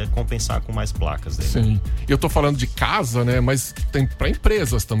compensar com mais placas. Daí, sim. Né? E eu tô falando de casa, né? Mas tem para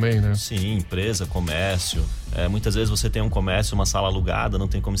empresas também, né? Sim, empresa, comércio. Muitas vezes você tem um comércio, uma sala alugada, não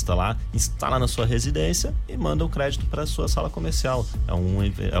tem como instalar, instala na sua residência e manda o crédito para a sua sala comercial.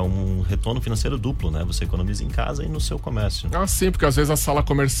 É um retorno financeiro duplo, né? Você economiza em casa e no seu comércio. Ah, sim, porque às vezes a sala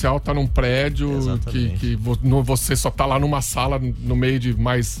comercial tá num prédio que você só tá lá numa sala no meio de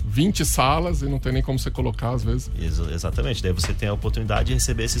mais 20 salas e não tem nem como você colocar às vezes. Exatamente, daí você tem a oportunidade de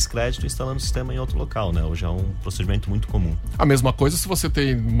receber esses créditos instalando o sistema em outro local, né? Hoje é um procedimento muito comum. A mesma coisa se você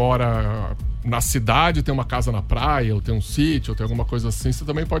mora na cidade, tem uma casa na praia, ou tem um sítio, ou tem alguma coisa assim, você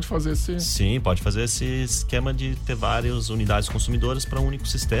também pode fazer esse... Sim, pode fazer esse esquema de ter várias unidades consumidoras para um único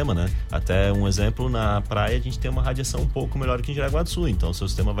sistema, né? Até um exemplo, na praia a gente tem uma radiação um pouco melhor que em Jaraguá do Sul, então o seu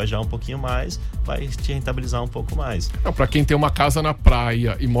sistema vai gerar um pouquinho mais, vai te rentabilizar um pouco mais. Para quem tem uma casa na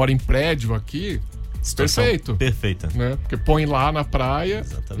praia e mora em prédio aqui, situação perfeito. Perfeita. Né? Porque põe lá na praia.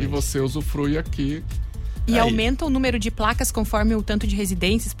 Exatamente. E você usufrui aqui. E aumenta o número de placas conforme o tanto de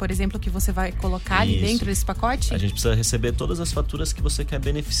residências, por exemplo, que você vai colocar ali dentro desse pacote? A gente precisa receber todas as faturas que você quer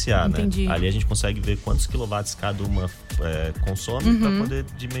beneficiar, Entendi. né? Ali a gente consegue ver quantos quilowatts cada uma consome para poder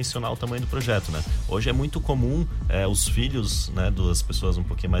dimensionar o tamanho do projeto, né? Hoje é muito comum os filhos, né, das pessoas um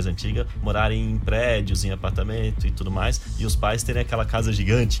pouquinho mais antigas morarem em prédios, em apartamento e tudo mais, e os pais terem aquela casa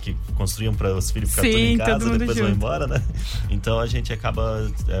gigante que construíam para os filhos ficar tudo em casa e depois vão embora, né? Então a gente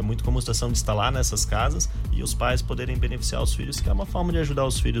acaba, muito comum a situação de instalar nessas casas e os pais poderem beneficiar os filhos, que é uma forma de ajudar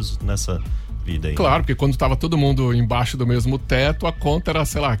os filhos nessa vida aí. Claro, porque quando tava todo mundo embaixo do mesmo teto, a conta era,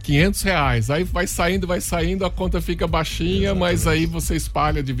 sei lá, R$500. Aí vai saindo, a conta fica baixinha. Exatamente. Mas aí você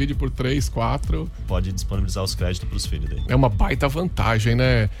espalha, divide por 3, 4. Pode disponibilizar os créditos para os filhos daí. É uma baita vantagem,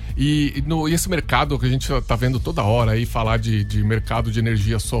 né? E esse mercado que a gente tá vendo toda hora aí, falar de mercado de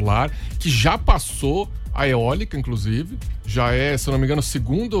energia solar, que já passou a eólica, inclusive. Já é, se eu não me engano,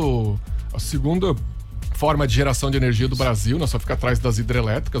 a segunda forma de geração de energia do Brasil, né? Só fica atrás das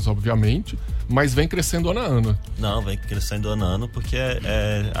hidrelétricas, obviamente, mas vem crescendo ano a ano. Não, vem crescendo ano a ano porque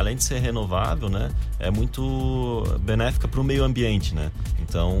além de ser renovável, né, é muito benéfica para o meio ambiente, né?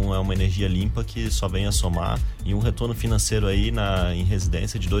 Então é uma energia limpa que só vem a somar, e um retorno financeiro aí em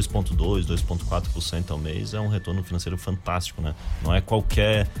residência de 2,2%, 2,4% ao mês é um retorno financeiro fantástico, né? Não é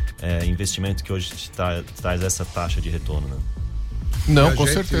qualquer investimento que hoje traz essa taxa de retorno, né? Não, com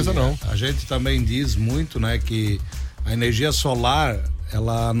certeza não. A gente também diz muito, né, que a energia solar,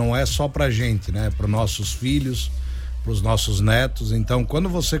 ela não é só pra gente, né, para os nossos filhos, para os nossos netos. Então, quando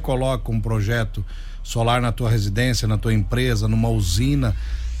você coloca um projeto solar na tua residência, na tua empresa, numa usina,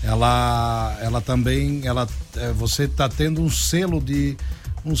 ela também, você está tendo um selo de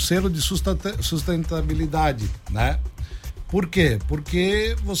sustentabilidade, né? Por quê?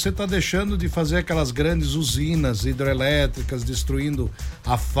 Porque você está deixando de fazer aquelas grandes usinas hidrelétricas, destruindo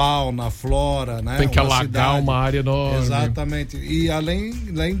a fauna, a flora, né? Tem que alagar uma área enorme. Exatamente. E além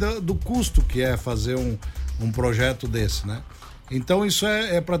do custo que é fazer um projeto desse, né? Então isso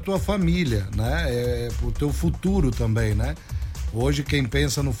é para tua família, né? É para o teu futuro também, né? Hoje quem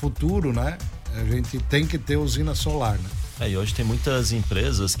pensa no futuro, né? A gente tem que ter usina solar, né? E hoje tem muitas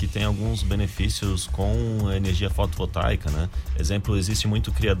empresas que têm alguns benefícios com energia fotovoltaica, né? Exemplo, existe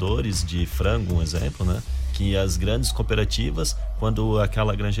muito criadores de frango, um exemplo, né? Que as grandes cooperativas, quando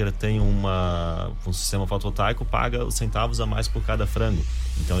aquela granjeira tem um sistema fotovoltaico, paga os centavos a mais por cada frango.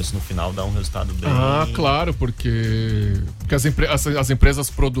 Então isso no final dá um resultado bem... claro, porque as empresas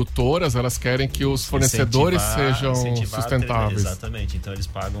produtoras, elas querem que os fornecedores sejam sustentáveis. Exatamente, então eles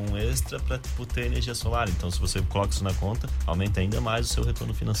pagam um extra por ter energia solar. Então se você coloca isso na conta, aumenta ainda mais o seu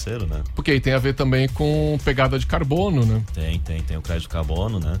retorno financeiro, né? Porque aí tem a ver também com pegada de carbono, né? Tem o crédito de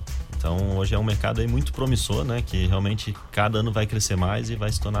carbono, né? Então hoje é um mercado aí muito promissor, né? Que realmente cada ano vai crescer mais e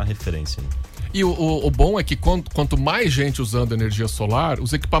vai se tornar referência, né? E o bom é que quanto mais gente usando energia solar,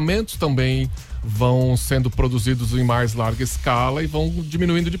 os equipamentos também vão sendo produzidos em mais larga escala e vão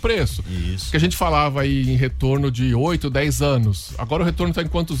diminuindo de preço. Isso. Porque a gente falava aí em retorno de 8, 10 anos. Agora o retorno está em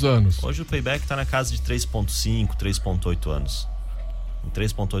quantos anos? Hoje o payback está na casa de 3,5, 3,8 anos. Em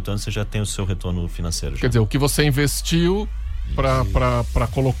 3,8 anos você já tem o seu retorno financeiro. Quer dizer, o que você investiu para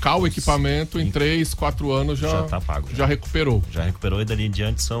colocar o equipamento em 3, 4 anos já tá pago. Já recuperou. Já recuperou e dali em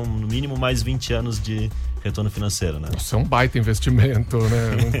diante são no mínimo mais 20 anos de retorno financeiro, né? Nossa, é um baita investimento,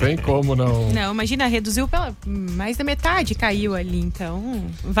 né? Não tem como não. Não, imagina, reduziu pela mais da metade, caiu ali, então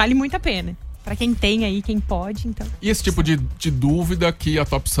vale muito a pena. Pra quem tem aí, quem pode, então. E esse tipo de dúvida que a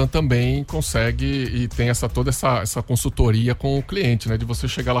TopSun também consegue e tem toda essa consultoria com o cliente, né? De você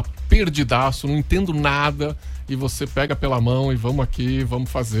chegar lá perdidaço, não entendo nada, e você pega pela mão e vamos aqui, vamos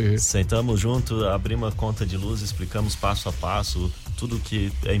fazer. Sentamos junto, abrimos uma conta de luz, explicamos passo a passo tudo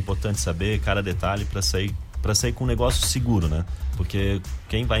que é importante saber, cada detalhe para sair com um negócio seguro, né? Porque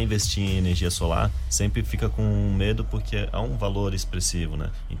quem vai investir em energia solar sempre fica com medo porque há um valor expressivo, né?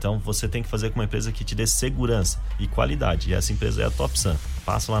 Então você tem que fazer com uma empresa que te dê segurança e qualidade. E essa empresa é a TopSun.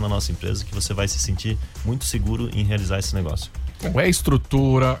 Passa lá na nossa empresa que você vai se sentir muito seguro em realizar esse negócio. É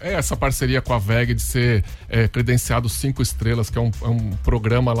estrutura, é essa parceria com a VEG de ser credenciado 5 estrelas, que é um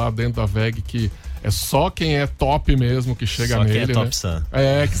programa lá dentro da VEG que é só quem é top mesmo que chega só nele, quem é TopSun.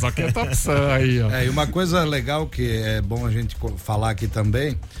 Né? Só quem é TopSun aí, ó. E uma coisa legal que é bom a gente falar aqui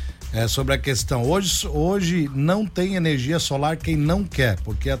também é sobre a questão. Hoje não tem energia solar quem não quer,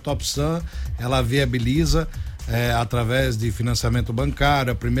 porque a TopSun ela viabiliza através de financiamento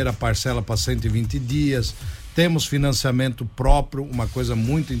bancário, a primeira parcela para 120 dias. Temos financiamento próprio, uma coisa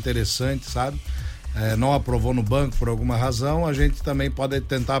muito interessante, sabe? Não aprovou no banco por alguma razão, a gente também pode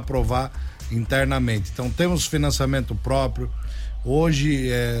tentar aprovar internamente. Então temos financiamento próprio. Hoje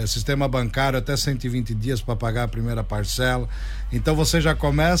sistema bancário até 120 dias para pagar a primeira parcela. Então você já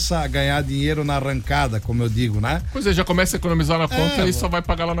começa a ganhar dinheiro na arrancada, como eu digo, né? Pois é, já começa a economizar na conta e só vai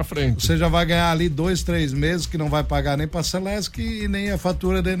pagar lá na frente. Você já vai ganhar ali 2, 3 meses que não vai pagar nem para a Celesc e nem a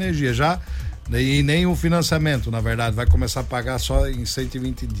fatura da energia. E nem o financiamento, na verdade, vai começar a pagar só em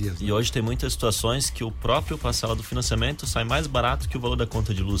 120 dias. Né? E hoje tem muitas situações que o próprio parcela do financiamento sai mais barato que o valor da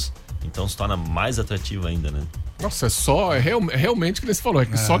conta de luz. Então se torna mais atrativo ainda, né? Nossa, realmente o que você falou,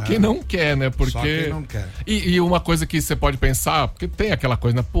 só quem não quer, né? Porque... Só quem não quer. E uma coisa que você pode pensar, porque tem aquela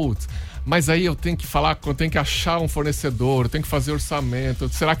coisa, né? Putz, mas aí eu tenho que falar, eu tenho que achar um fornecedor, eu tenho que fazer orçamento,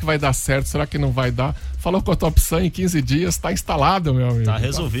 será que vai dar certo, será que não vai dar? Falou com a TopSun em 15 dias, tá instalado, meu amigo. Tá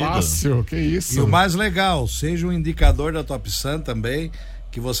resolvido. Tá fácil, que isso. E o mais legal, seja um indicador da TopSun também,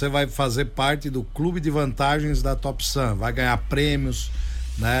 que você vai fazer parte do clube de vantagens da TopSun, vai ganhar prêmios,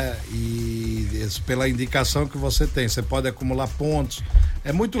 né? E pela indicação que você tem, você pode acumular pontos.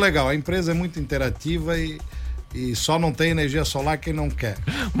 É muito legal, a empresa é muito interativa e só não tem energia solar quem não quer.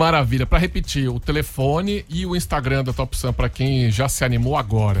 Maravilha. Para repetir, o telefone e o Instagram da TopSun para quem já se animou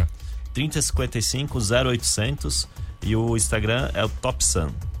agora. 3055-0800 e o Instagram é o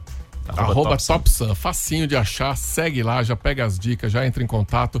TopSun. Arroba TopSun, facinho de achar, segue lá, já pega as dicas, já entra em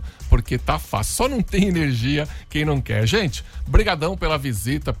contato, porque tá fácil. Só não tem energia quem não quer. Gente, brigadão pela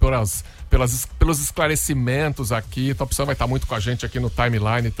visita, pelos esclarecimentos aqui. TopSun vai estar muito com a gente aqui no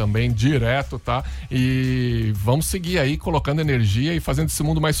timeline também, direto, tá? E vamos seguir aí colocando energia e fazendo esse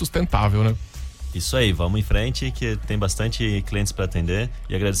mundo mais sustentável, né? Isso aí, vamos em frente que tem bastante clientes para atender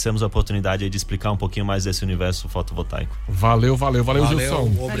e agradecemos a oportunidade aí de explicar um pouquinho mais desse universo fotovoltaico. Valeu,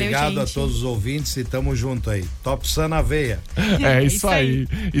 Gilson. Obrigado a todos os ouvintes e tamo junto aí. TopSun na veia. É isso aí.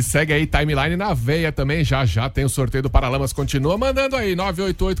 E segue aí timeline na veia também, já tem o sorteio do Paralamas, continua mandando aí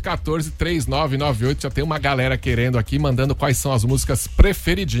 988-14-3998, já tem uma galera querendo aqui, mandando quais são as músicas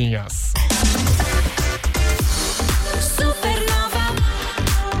preferidinhas.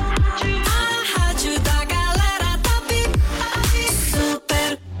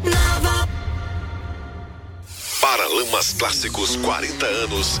 Paralamas Clássicos 40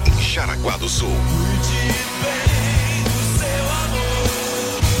 anos em Jaraguá do Sul. Cuide bem dos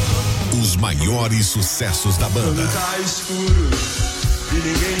maiores sucessos da banda. Tá escuro e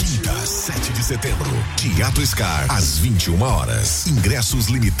ninguém te Quinta, 7 de setembro, Teatro Scar, às 21 horas. Ingressos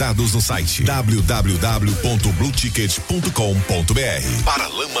limitados no site www.blueticket.com.br.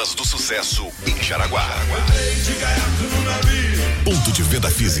 Paralamas do Sucesso em Jaraguá. Ponto de venda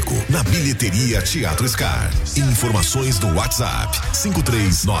físico na bilheteria Teatro Scar. Informações no WhatsApp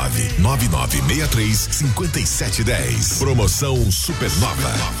 539-9963-5710. Promoção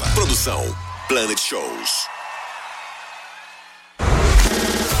Supernova. Produção Planet Shows.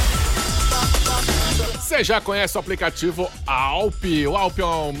 Você já conhece o aplicativo Alp? O Alp é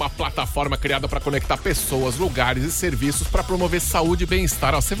uma plataforma criada para conectar pessoas, lugares e serviços para promover saúde e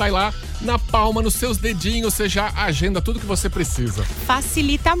bem-estar. Você vai lá, na palma, nos seus dedinhos, você já agenda tudo que você precisa.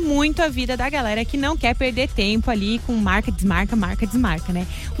 Facilita muito a vida da galera que não quer perder tempo ali com marca, desmarca, né?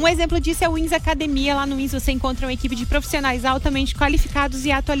 Um exemplo disso é o Wins Academia. Lá no Wins você encontra uma equipe de profissionais altamente qualificados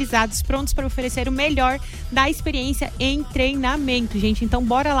e atualizados, prontos para oferecer o melhor da experiência em treinamento, gente. Então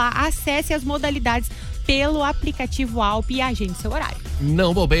bora lá, acesse as modalidades pelo aplicativo Alp e agende seu horário.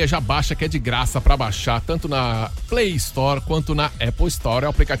 Não bobeia, já baixa, que é de graça para baixar, tanto na Play Store quanto na Apple Store, é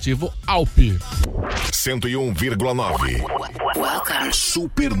o aplicativo Alp. 101,9.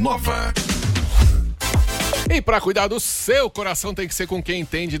 Supernova. E para cuidar do seu coração tem que ser com quem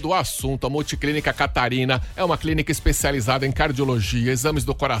entende do assunto. A Multiclínica Catarina é uma clínica especializada em cardiologia, exames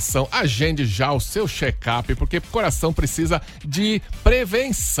do coração. Agende já o seu check-up, porque o coração precisa de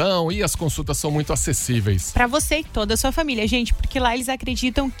prevenção e as consultas são muito acessíveis. Para você e toda a sua família, gente, porque lá eles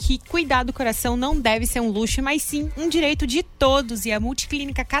acreditam que cuidar do coração não deve ser um luxo, mas sim um direito de todos. E a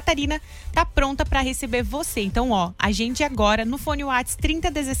Multiclínica Catarina tá pronta para receber você. Então, agende agora no fone WhatsApp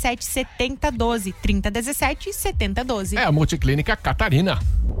 3017 7012. 3017 7012. É a Multiclínica Catarina.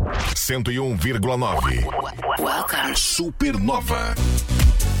 101,9. Supernova.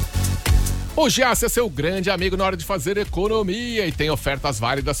 O Giasse é seu grande amigo na hora de fazer economia e tem ofertas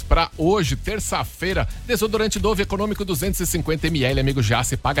válidas para hoje, terça-feira. Desodorante Dove econômico 250 ml, amigo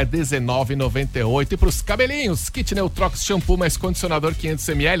Giasse, paga R$19,98. E pros cabelinhos, kit Neutrox shampoo mais condicionador 500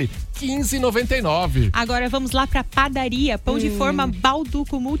 ml, R$15,99. Agora vamos lá pra padaria. Pão de forma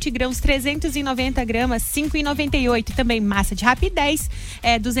Balduco multigrãos 390 gramas, R$5,98. Também massa de rapidez,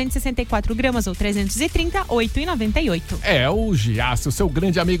 264 gramas ou 330, R$8,98. É o Giasse, o seu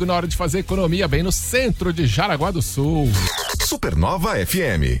grande amigo na hora de fazer economia, bem no centro de Jaraguá do Sul. Supernova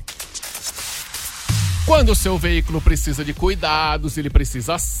FM. Quando o seu veículo precisa de cuidados, ele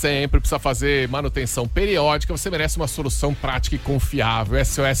precisa fazer manutenção periódica, você merece uma solução prática e confiável.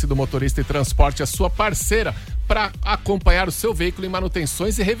 SOS do Motorista e Transporte é a sua parceira para acompanhar o seu veículo em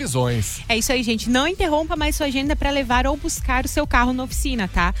manutenções e revisões. É isso aí, gente. Não interrompa mais sua agenda para levar ou buscar o seu carro na oficina,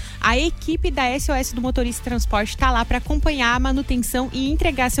 tá? A equipe da SOS do Motorista e Transporte tá lá para acompanhar a manutenção e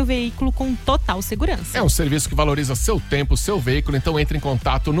entregar seu veículo com total segurança. É um serviço que valoriza seu tempo, seu veículo, então entre em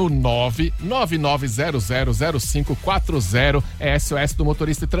contato no 999000540. É SOS do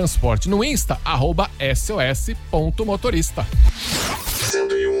Motorista e Transporte. No Insta, @sos.motorista.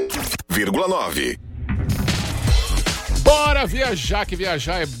 101,9. Bora viajar, que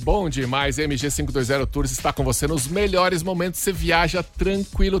viajar é bom demais. A MG520 Tours está com você nos melhores momentos. Você viaja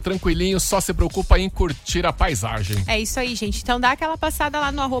tranquilo, tranquilinho, só se preocupa em curtir a paisagem. É isso aí, gente. Então dá aquela passada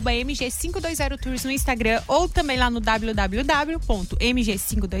lá no @MG520 Tours no Instagram ou também lá no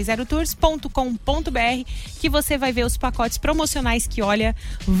www.mg520tours.com.br que você vai ver os pacotes promocionais que, olha,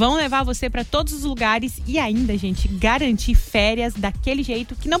 vão levar você para todos os lugares e ainda, gente, garantir férias daquele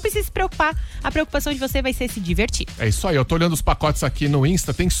jeito que não precisa se preocupar. A preocupação de você vai ser se divertir. É isso aí, eu tô olhando os pacotes aqui no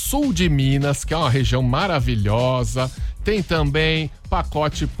Insta, tem sul de Minas, que é uma região maravilhosa, tem também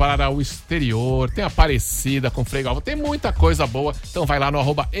pacote para o exterior, tem Aparecida com Frei Galvão, tem muita coisa boa, então vai lá no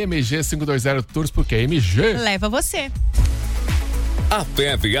 @MG520 Tours, porque MG leva você. A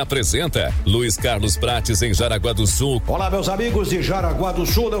PEV apresenta Luiz Carlos Prates em Jaraguá do Sul. Olá, meus amigos de Jaraguá do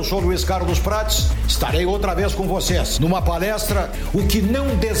Sul, eu sou Luiz Carlos Prates. Estarei outra vez com vocês numa palestra: o que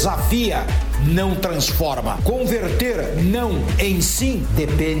não desafia, não transforma. Converter não em sim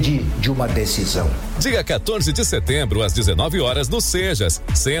depende de uma decisão. Dia 14 de setembro, às 19 horas, no Sejas,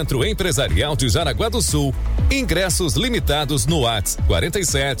 Centro Empresarial de Jaraguá do Sul. Ingressos limitados no WhatsApp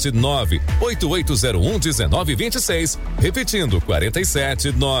 479-8801-1926. Repetindo,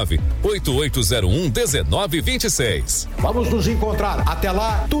 479-8801-1926. Vamos nos encontrar. Até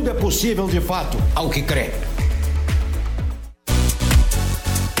lá, tudo é possível de fato, ao que crê.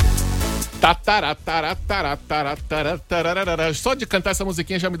 Só de cantar essa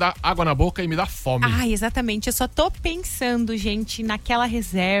musiquinha já me dá água na boca e me dá fome. Exatamente. Eu só tô pensando, gente, naquela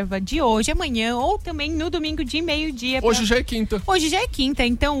reserva de hoje, amanhã ou também no domingo de meio-dia. Hoje já é quinta. Hoje já é quinta,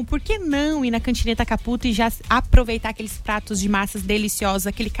 então por que não ir na Cantineta Caputo e já aproveitar aqueles pratos de massas deliciosos,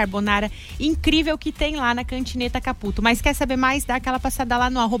 aquele carbonara incrível que tem lá na Cantineta Caputo. Mas quer saber mais? Dá aquela passada lá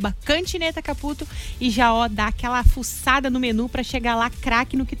no @Cantineta Caputo e já dá aquela fuçada no menu pra chegar lá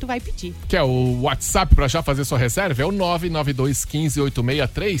craque no que tu vai pedir. Que é o WhatsApp pra já fazer sua reserva, é o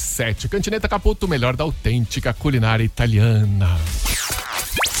 992158637. Cantineta Caputo, melhor da autêntica culinária italiana.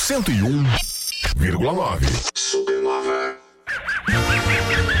 101,9 Supernova.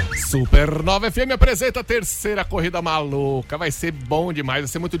 Supernova FM apresenta a terceira corrida maluca. Vai ser bom demais, vai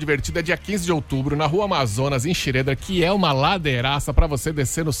ser muito divertido. É dia 15 de outubro, na Rua Amazonas, em Xireda, que é uma ladeiraça pra você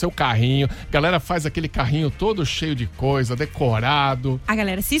descer no seu carrinho. Galera faz aquele carrinho todo cheio de coisa, decorado. A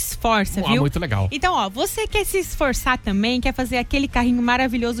galera se esforça, viu? Muito legal. Então, você quer se esforçar também, quer fazer aquele carrinho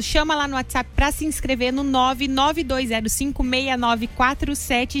maravilhoso, chama lá no WhatsApp pra se inscrever no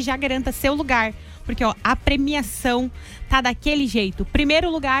 992056947 e já garanta seu lugar. Porque, a premiação tá daquele jeito. Primeiro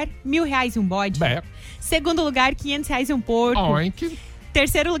lugar, R$1.000 um bode. Segundo lugar, R$500 um porco. Oink.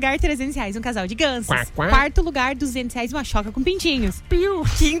 Terceiro lugar, R$300 um casal de gansos. Quá. Quarto lugar, R$200 uma choca com pintinhos. Piu.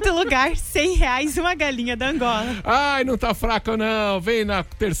 Quinto lugar, R$100 uma galinha da Angola. Ai, não tá fraco não. Vem na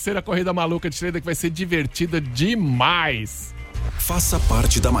terceira corrida maluca de Xireda que vai ser divertida demais. Faça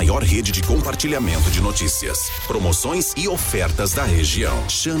parte da maior rede de compartilhamento de notícias, promoções e ofertas da região.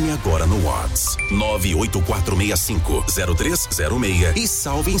 Chame agora no WhatsApp 984650306 e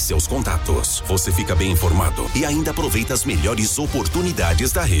salve em seus contatos. Você fica bem informado e ainda aproveita as melhores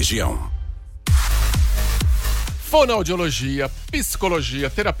oportunidades da região. Fonoaudiologia, psicologia,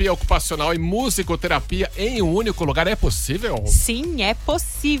 terapia ocupacional e musicoterapia em um único lugar. É possível? Sim, é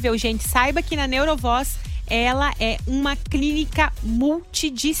possível, gente. Saiba que na Neurovoz ela é uma clínica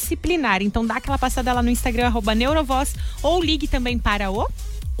multidisciplinar. Então dá aquela passada lá no Instagram, @Neurovoz, ou ligue também para o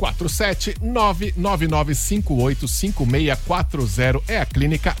 47999585640. É a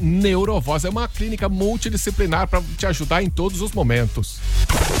clínica Neurovoz. É uma clínica multidisciplinar para te ajudar em todos os momentos.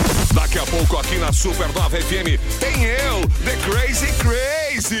 Daqui a pouco aqui na Supernova FM tem eu, The Crazy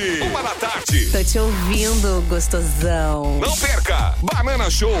Crazy. 1h. Tô te ouvindo, gostosão. Não perca! Banana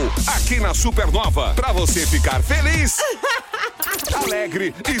Show aqui na Supernova pra você ficar feliz,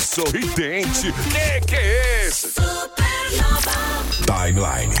 alegre e sorridente. Que é esse? Supernova.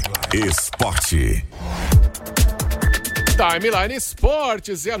 Timeline Esporte. Timeline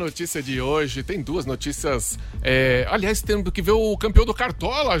Esportes e a notícia de hoje tem duas notícias. Aliás, temos que ver o campeão do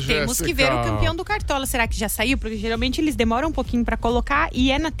Cartola, Jéssica. Temos que ver o campeão do Cartola. Será que já saiu? Porque geralmente eles demoram um pouquinho pra colocar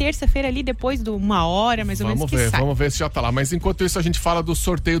e é na terça-feira ali, depois de 1 hora, mais ou menos, que sai. Vamos ver se já tá lá. Mas enquanto isso, a gente fala do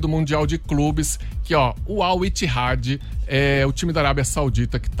sorteio do Mundial de Clubes, que o Al Ittihad é o time da Arábia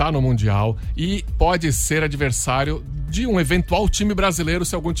Saudita que tá no Mundial e pode ser adversário de um eventual time brasileiro,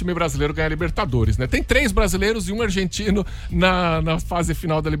 se algum time brasileiro ganhar a Libertadores, né? Tem 3 brasileiros e um argentino na fase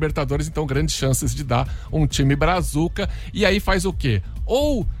final da Libertadores, então grandes chances de dar um time brazuca. E aí faz o quê?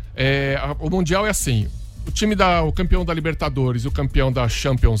 O Mundial é assim, o campeão da Libertadores e o campeão da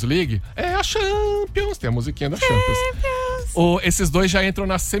Champions League é a Champions, tem a musiquinha da Champions. Esses dois já entram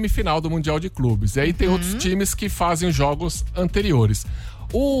na semifinal do Mundial de Clubes. E aí tem outros times que fazem os jogos anteriores.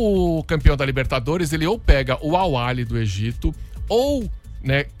 O campeão da Libertadores, ele ou pega o Al Ahly do Egito, ou,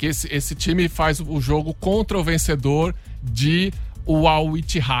 né, que esse time faz o jogo contra o vencedor de o Al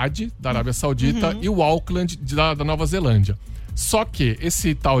Ittihad da Arábia Saudita e o Auckland da Nova Zelândia. Só que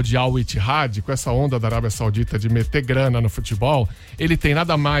esse tal de Al Ittihad, com essa onda da Arábia Saudita de meter grana no futebol, ele tem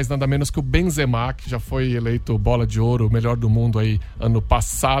nada mais, nada menos que o Benzema, que já foi eleito bola de ouro, o melhor do mundo aí ano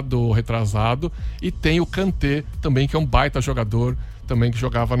passado, retrasado, e tem o Kanté também, que é um baita jogador também que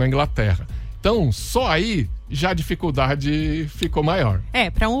jogava na Inglaterra. Então, só aí já a dificuldade ficou maior.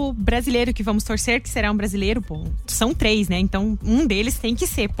 Para um brasileiro que vamos torcer, que será um brasileiro, são 3, né? Então, um deles tem que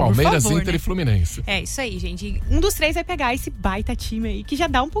ser, por Palmeiras, favor, Inter né? e Fluminense. É isso aí, gente. Um dos 3 vai pegar esse baita time aí, que já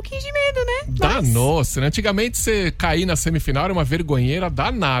dá um pouquinho de medo, né? Danou-se, né? Antigamente, você cair na semifinal era uma vergonheira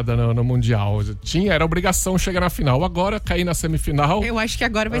danada no Mundial. Era obrigação chegar na final. Agora, cair na semifinal... Eu acho que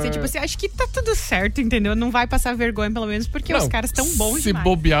agora vai ser tipo assim, acho que tá tudo certo, entendeu? Não vai passar vergonha, pelo menos, porque os caras estão bons demais. Se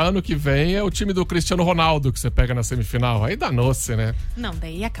bobear ano que vem, é o time do Cristiano Ronaldo, que você pega na semifinal, aí danou-se, né? Não,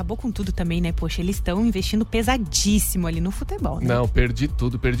 daí acabou com tudo também, né? Poxa, eles estão investindo pesadíssimo ali no futebol, né? Não, perdi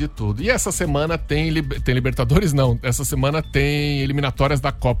tudo. E essa semana tem Libertadores, não. Essa semana tem eliminatórias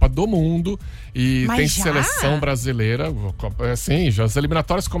da Copa do Mundo e Mas tem já? seleção brasileira. Sim, já as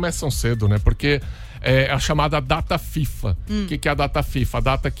eliminatórias começam cedo, né? Porque é a chamada data FIFA. O que é a data FIFA? A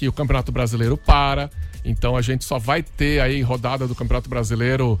data que o Campeonato Brasileiro para. Então a gente só vai ter aí rodada do Campeonato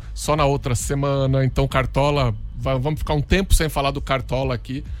Brasileiro só na outra semana. Então Cartola, vamos ficar um tempo sem falar do Cartola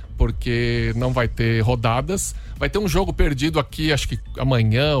aqui, porque não vai ter rodadas. Vai ter um jogo perdido aqui, acho que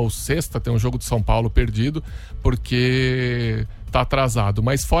amanhã ou sexta tem um jogo de São Paulo perdido, porque tá atrasado.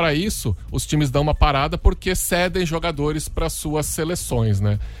 Mas fora isso, os times dão uma parada porque cedem jogadores para suas seleções,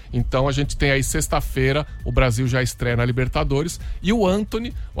 né? Então a gente tem aí sexta-feira, o Brasil já estreia na Libertadores e o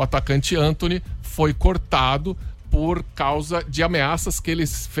atacante Antony, foi cortado por causa de ameaças que ele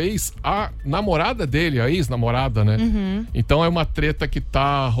fez à namorada dele, a ex-namorada, né? Então é uma treta que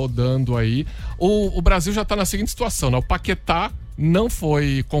tá rodando aí. O Brasil já tá na seguinte situação, né? O Paquetá não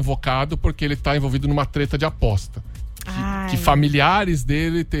foi convocado porque ele tá envolvido numa treta de aposta. Que familiares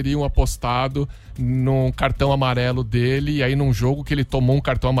dele teriam apostado num cartão amarelo dele, e aí num jogo que ele tomou um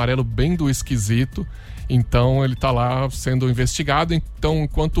cartão amarelo bem do esquisito. Então ele tá lá sendo investigado. Então,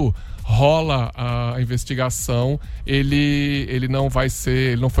 enquanto rola a investigação, ele não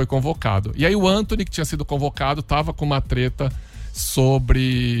ele não foi convocado. E aí o Antony, que tinha sido convocado, tava com uma treta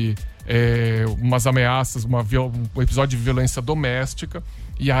sobre umas ameaças, um episódio de violência doméstica.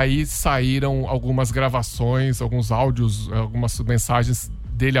 E aí saíram algumas gravações, alguns áudios, algumas mensagens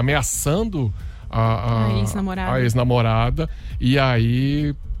dele ameaçando a ex-namorada. E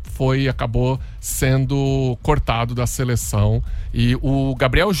aí acabou sendo cortado da seleção. E o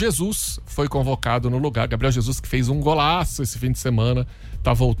Gabriel Jesus foi convocado no lugar. Gabriel Jesus, que fez um golaço esse fim de semana,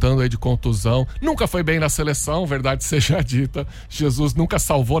 tá voltando aí de contusão. Nunca foi bem na seleção, verdade seja dita. Jesus nunca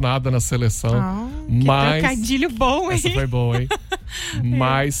salvou nada na seleção. Que trocadilho bom, hein? Essa foi boa, hein?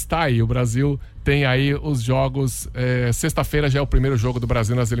 Mas tá aí, o Brasil tem aí os jogos. Sexta-feira já é o primeiro jogo do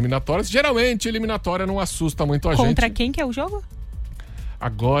Brasil nas eliminatórias. Geralmente, eliminatória não assusta muito a gente. Contra quem que é o jogo?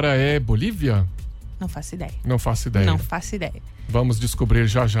 Agora é Bolívia? Não faço ideia. Não faço ideia. Não faço ideia. Vamos descobrir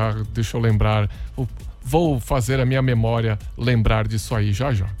já. Deixa eu lembrar. Vou fazer a minha memória lembrar disso aí já.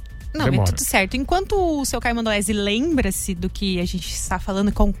 Não, é tudo certo. Enquanto o seu Caio Mandolesi lembra-se do que a gente está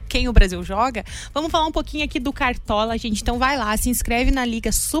falando, com quem o Brasil joga, vamos falar um pouquinho aqui do Cartola, gente. Então vai lá, se inscreve na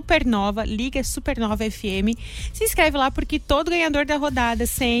Liga Supernova, Liga Supernova FM. Se inscreve lá porque todo ganhador da rodada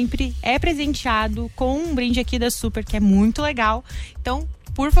sempre é presenteado com um brinde aqui da Super, que é muito legal. Então,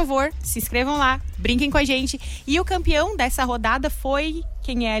 por favor, se inscrevam lá, brinquem com a gente. E o campeão dessa rodada foi...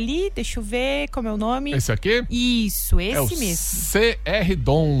 Quem é ali? Deixa eu ver como é o nome. Esse aqui? Isso, esse mesmo. CR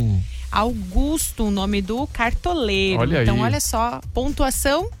Dom. Augusto, o nome do cartoleiro. Olha então, aí. olha só,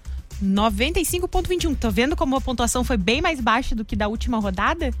 pontuação 95,21. Tá vendo como a pontuação foi bem mais baixa do que da última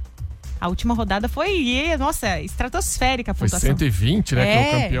rodada? A última rodada foi, nossa, estratosférica a foi pontuação. 120, né,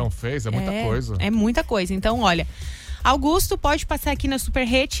 que o campeão fez. É muita coisa. É muita coisa. Então, olha... Augusto pode passar aqui na Super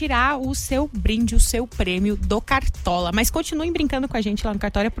retirar o seu brinde, o seu prêmio do Cartola. Mas continuem brincando com a gente lá no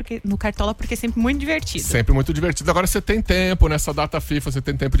Cartola, porque é sempre muito divertido. Sempre muito divertido. Agora você tem tempo nessa data FIFA, você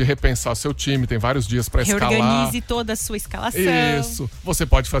tem tempo de repensar seu time, tem vários dias pra escalar. Reorganize toda a sua escalação. Isso. Você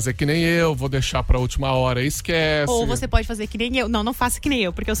pode fazer que nem eu, vou deixar pra última hora e esquece. Ou você pode fazer que nem eu. Não faça que nem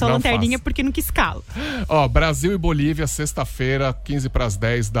eu, porque eu sou lanterninha porque nunca escalo. Ó, Brasil e Bolívia, sexta-feira,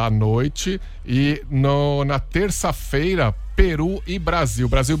 9:50 da noite. E na terça-feira, Peru e Brasil.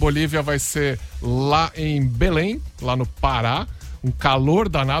 Brasil e Bolívia vai ser lá em Belém, lá no Pará. Um calor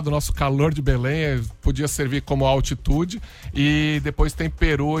danado, nosso calor de Belém podia servir como altitude. E depois tem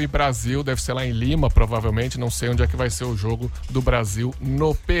Peru e Brasil, deve ser lá em Lima, provavelmente. Não sei onde é que vai ser o jogo do Brasil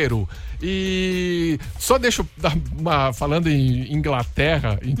no Peru. E só deixa eu dar falando em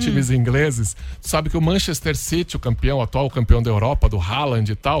Inglaterra, em times ingleses, sabe que o Manchester City, o atual campeão da Europa, do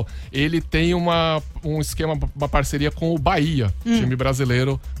Haaland e tal, ele tem um esquema, uma parceria com o Bahia, time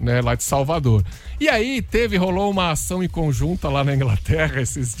brasileiro, né, lá de Salvador. E aí rolou uma ação em conjunta lá na Inglaterra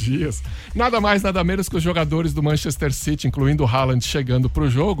esses dias. Nada mais, nada menos que os jogadores do Manchester City, incluindo o Haaland, chegando pro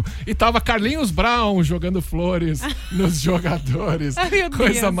jogo. E tava Carlinhos Brown jogando flores nos jogadores.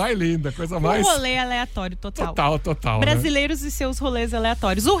 Coisa mais linda, coisa mais... Um rolê aleatório total. Total, brasileiros, né? E seus rolês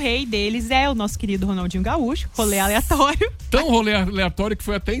aleatórios. O rei deles é o nosso querido Ronaldinho Gaúcho. Rolê aleatório. Tão rolê aleatório que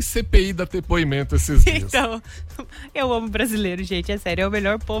foi até em CPI da depoimento esses dias. Então, eu amo brasileiro, gente. É sério, é o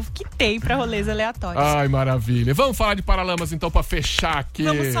melhor povo que tem pra rolês aleatórios. Ai, maravilha. Vamos falar de Paralamas, então, pra fechar aqui.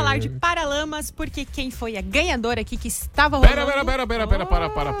 Vamos falar de Paralamas, porque porque quem foi a ganhadora aqui que estava rolando... Pera.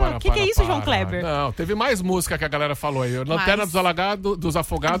 O que é isso, João Kleber? Não, teve mais música que a galera falou aí. Lanterna dos Alagados, dos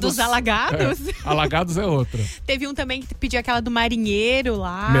Afogados. Dos Alagados? Alagados é outra. Teve um também que pediu aquela do Marinheiro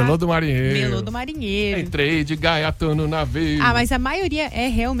lá. Melô do Marinheiro. Melô do Marinheiro. Entrei de gaiato no navio. Ah, mas a maioria é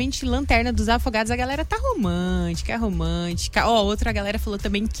realmente Lanterna dos Afogados. A galera tá romântica. Outra galera falou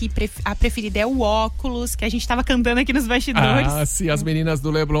também que a preferida é o Óculos, que a gente tava cantando aqui nos bastidores. Ah, se as meninas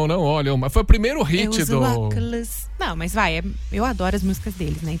do Leblon não olham. Mas foi o primeiro hit do... Óculos. Não, mas eu adoro as músicas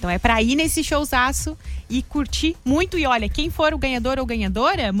deles, né? Então é pra ir nesse showzaço e curtir muito. E olha, quem for o ganhador ou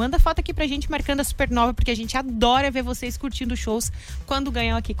ganhadora, manda foto aqui pra gente marcando a Supernova, porque a gente adora ver vocês curtindo shows quando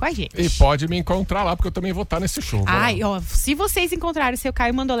ganham aqui com a gente. E pode me encontrar lá, porque eu também vou estar nesse show. Se vocês encontrarem o seu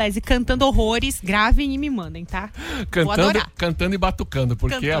Caio Mandolesi cantando horrores, gravem e me mandem, tá? Cantando e batucando,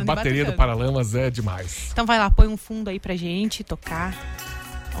 porque a bateria do Paralamas é demais. Então vai lá, põe um fundo aí pra gente tocar.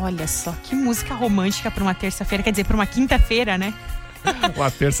 Olha só, que música romântica pra uma terça-feira, quer dizer, pra uma quinta-feira, né?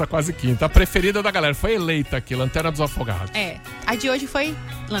 Uma terça, quase quinta. A preferida da galera foi eleita aqui, Lanterna dos Afogados. A de hoje foi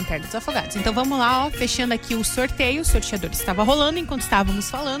Lanterna dos Afogados. Então vamos lá, fechando aqui o sorteio. O sorteador estava rolando enquanto estávamos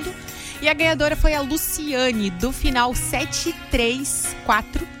falando. E a ganhadora foi a Luciane, do final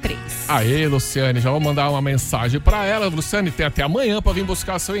 7343. Aê, Luciane, já vou mandar uma mensagem pra ela. Luciane, tem até amanhã pra vir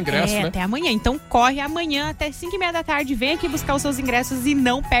buscar seu ingresso, né? Até amanhã. Então corre amanhã até 5h30 da tarde. Vem aqui buscar os seus ingressos e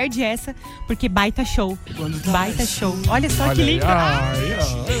não perde essa, porque baita show. Baita show. Olha só que lindo.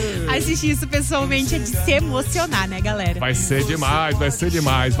 Assistir isso pessoalmente é de se emocionar, né, galera? Vai ser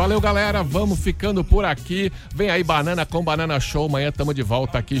demais. Valeu, galera. Vamos ficando por aqui. Vem aí Banana com Banana Show. Amanhã tamo de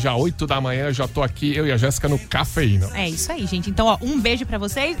volta aqui, já 8 da manhã. Já tô aqui, eu e a Jéssica no Cafeína. É isso aí, gente. Então, um beijo pra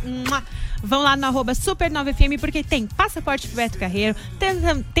vocês. Vão lá no @Super9FM, porque tem passaporte pro Beto Carreiro.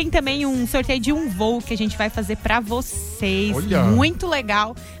 Tem também um sorteio de um voo que a gente vai fazer pra vocês. Olha. Muito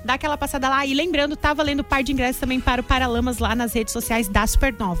legal. Dá aquela passada lá. E lembrando, tá valendo par de ingressos também para o Paralamas lá nas redes sociais da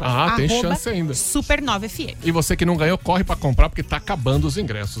Supernova. Tem chance ainda. Super9FM. E você que não ganhou, corre pra comprar, porque tá acabando os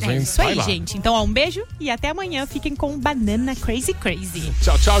ingressos, hein? É isso aí, gente. Então, um beijo e até amanhã. Fiquem com Banana Crazy Crazy.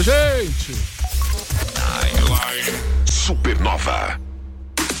 Tchau, tchau, gente! Supernova.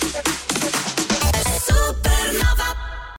 Supernova.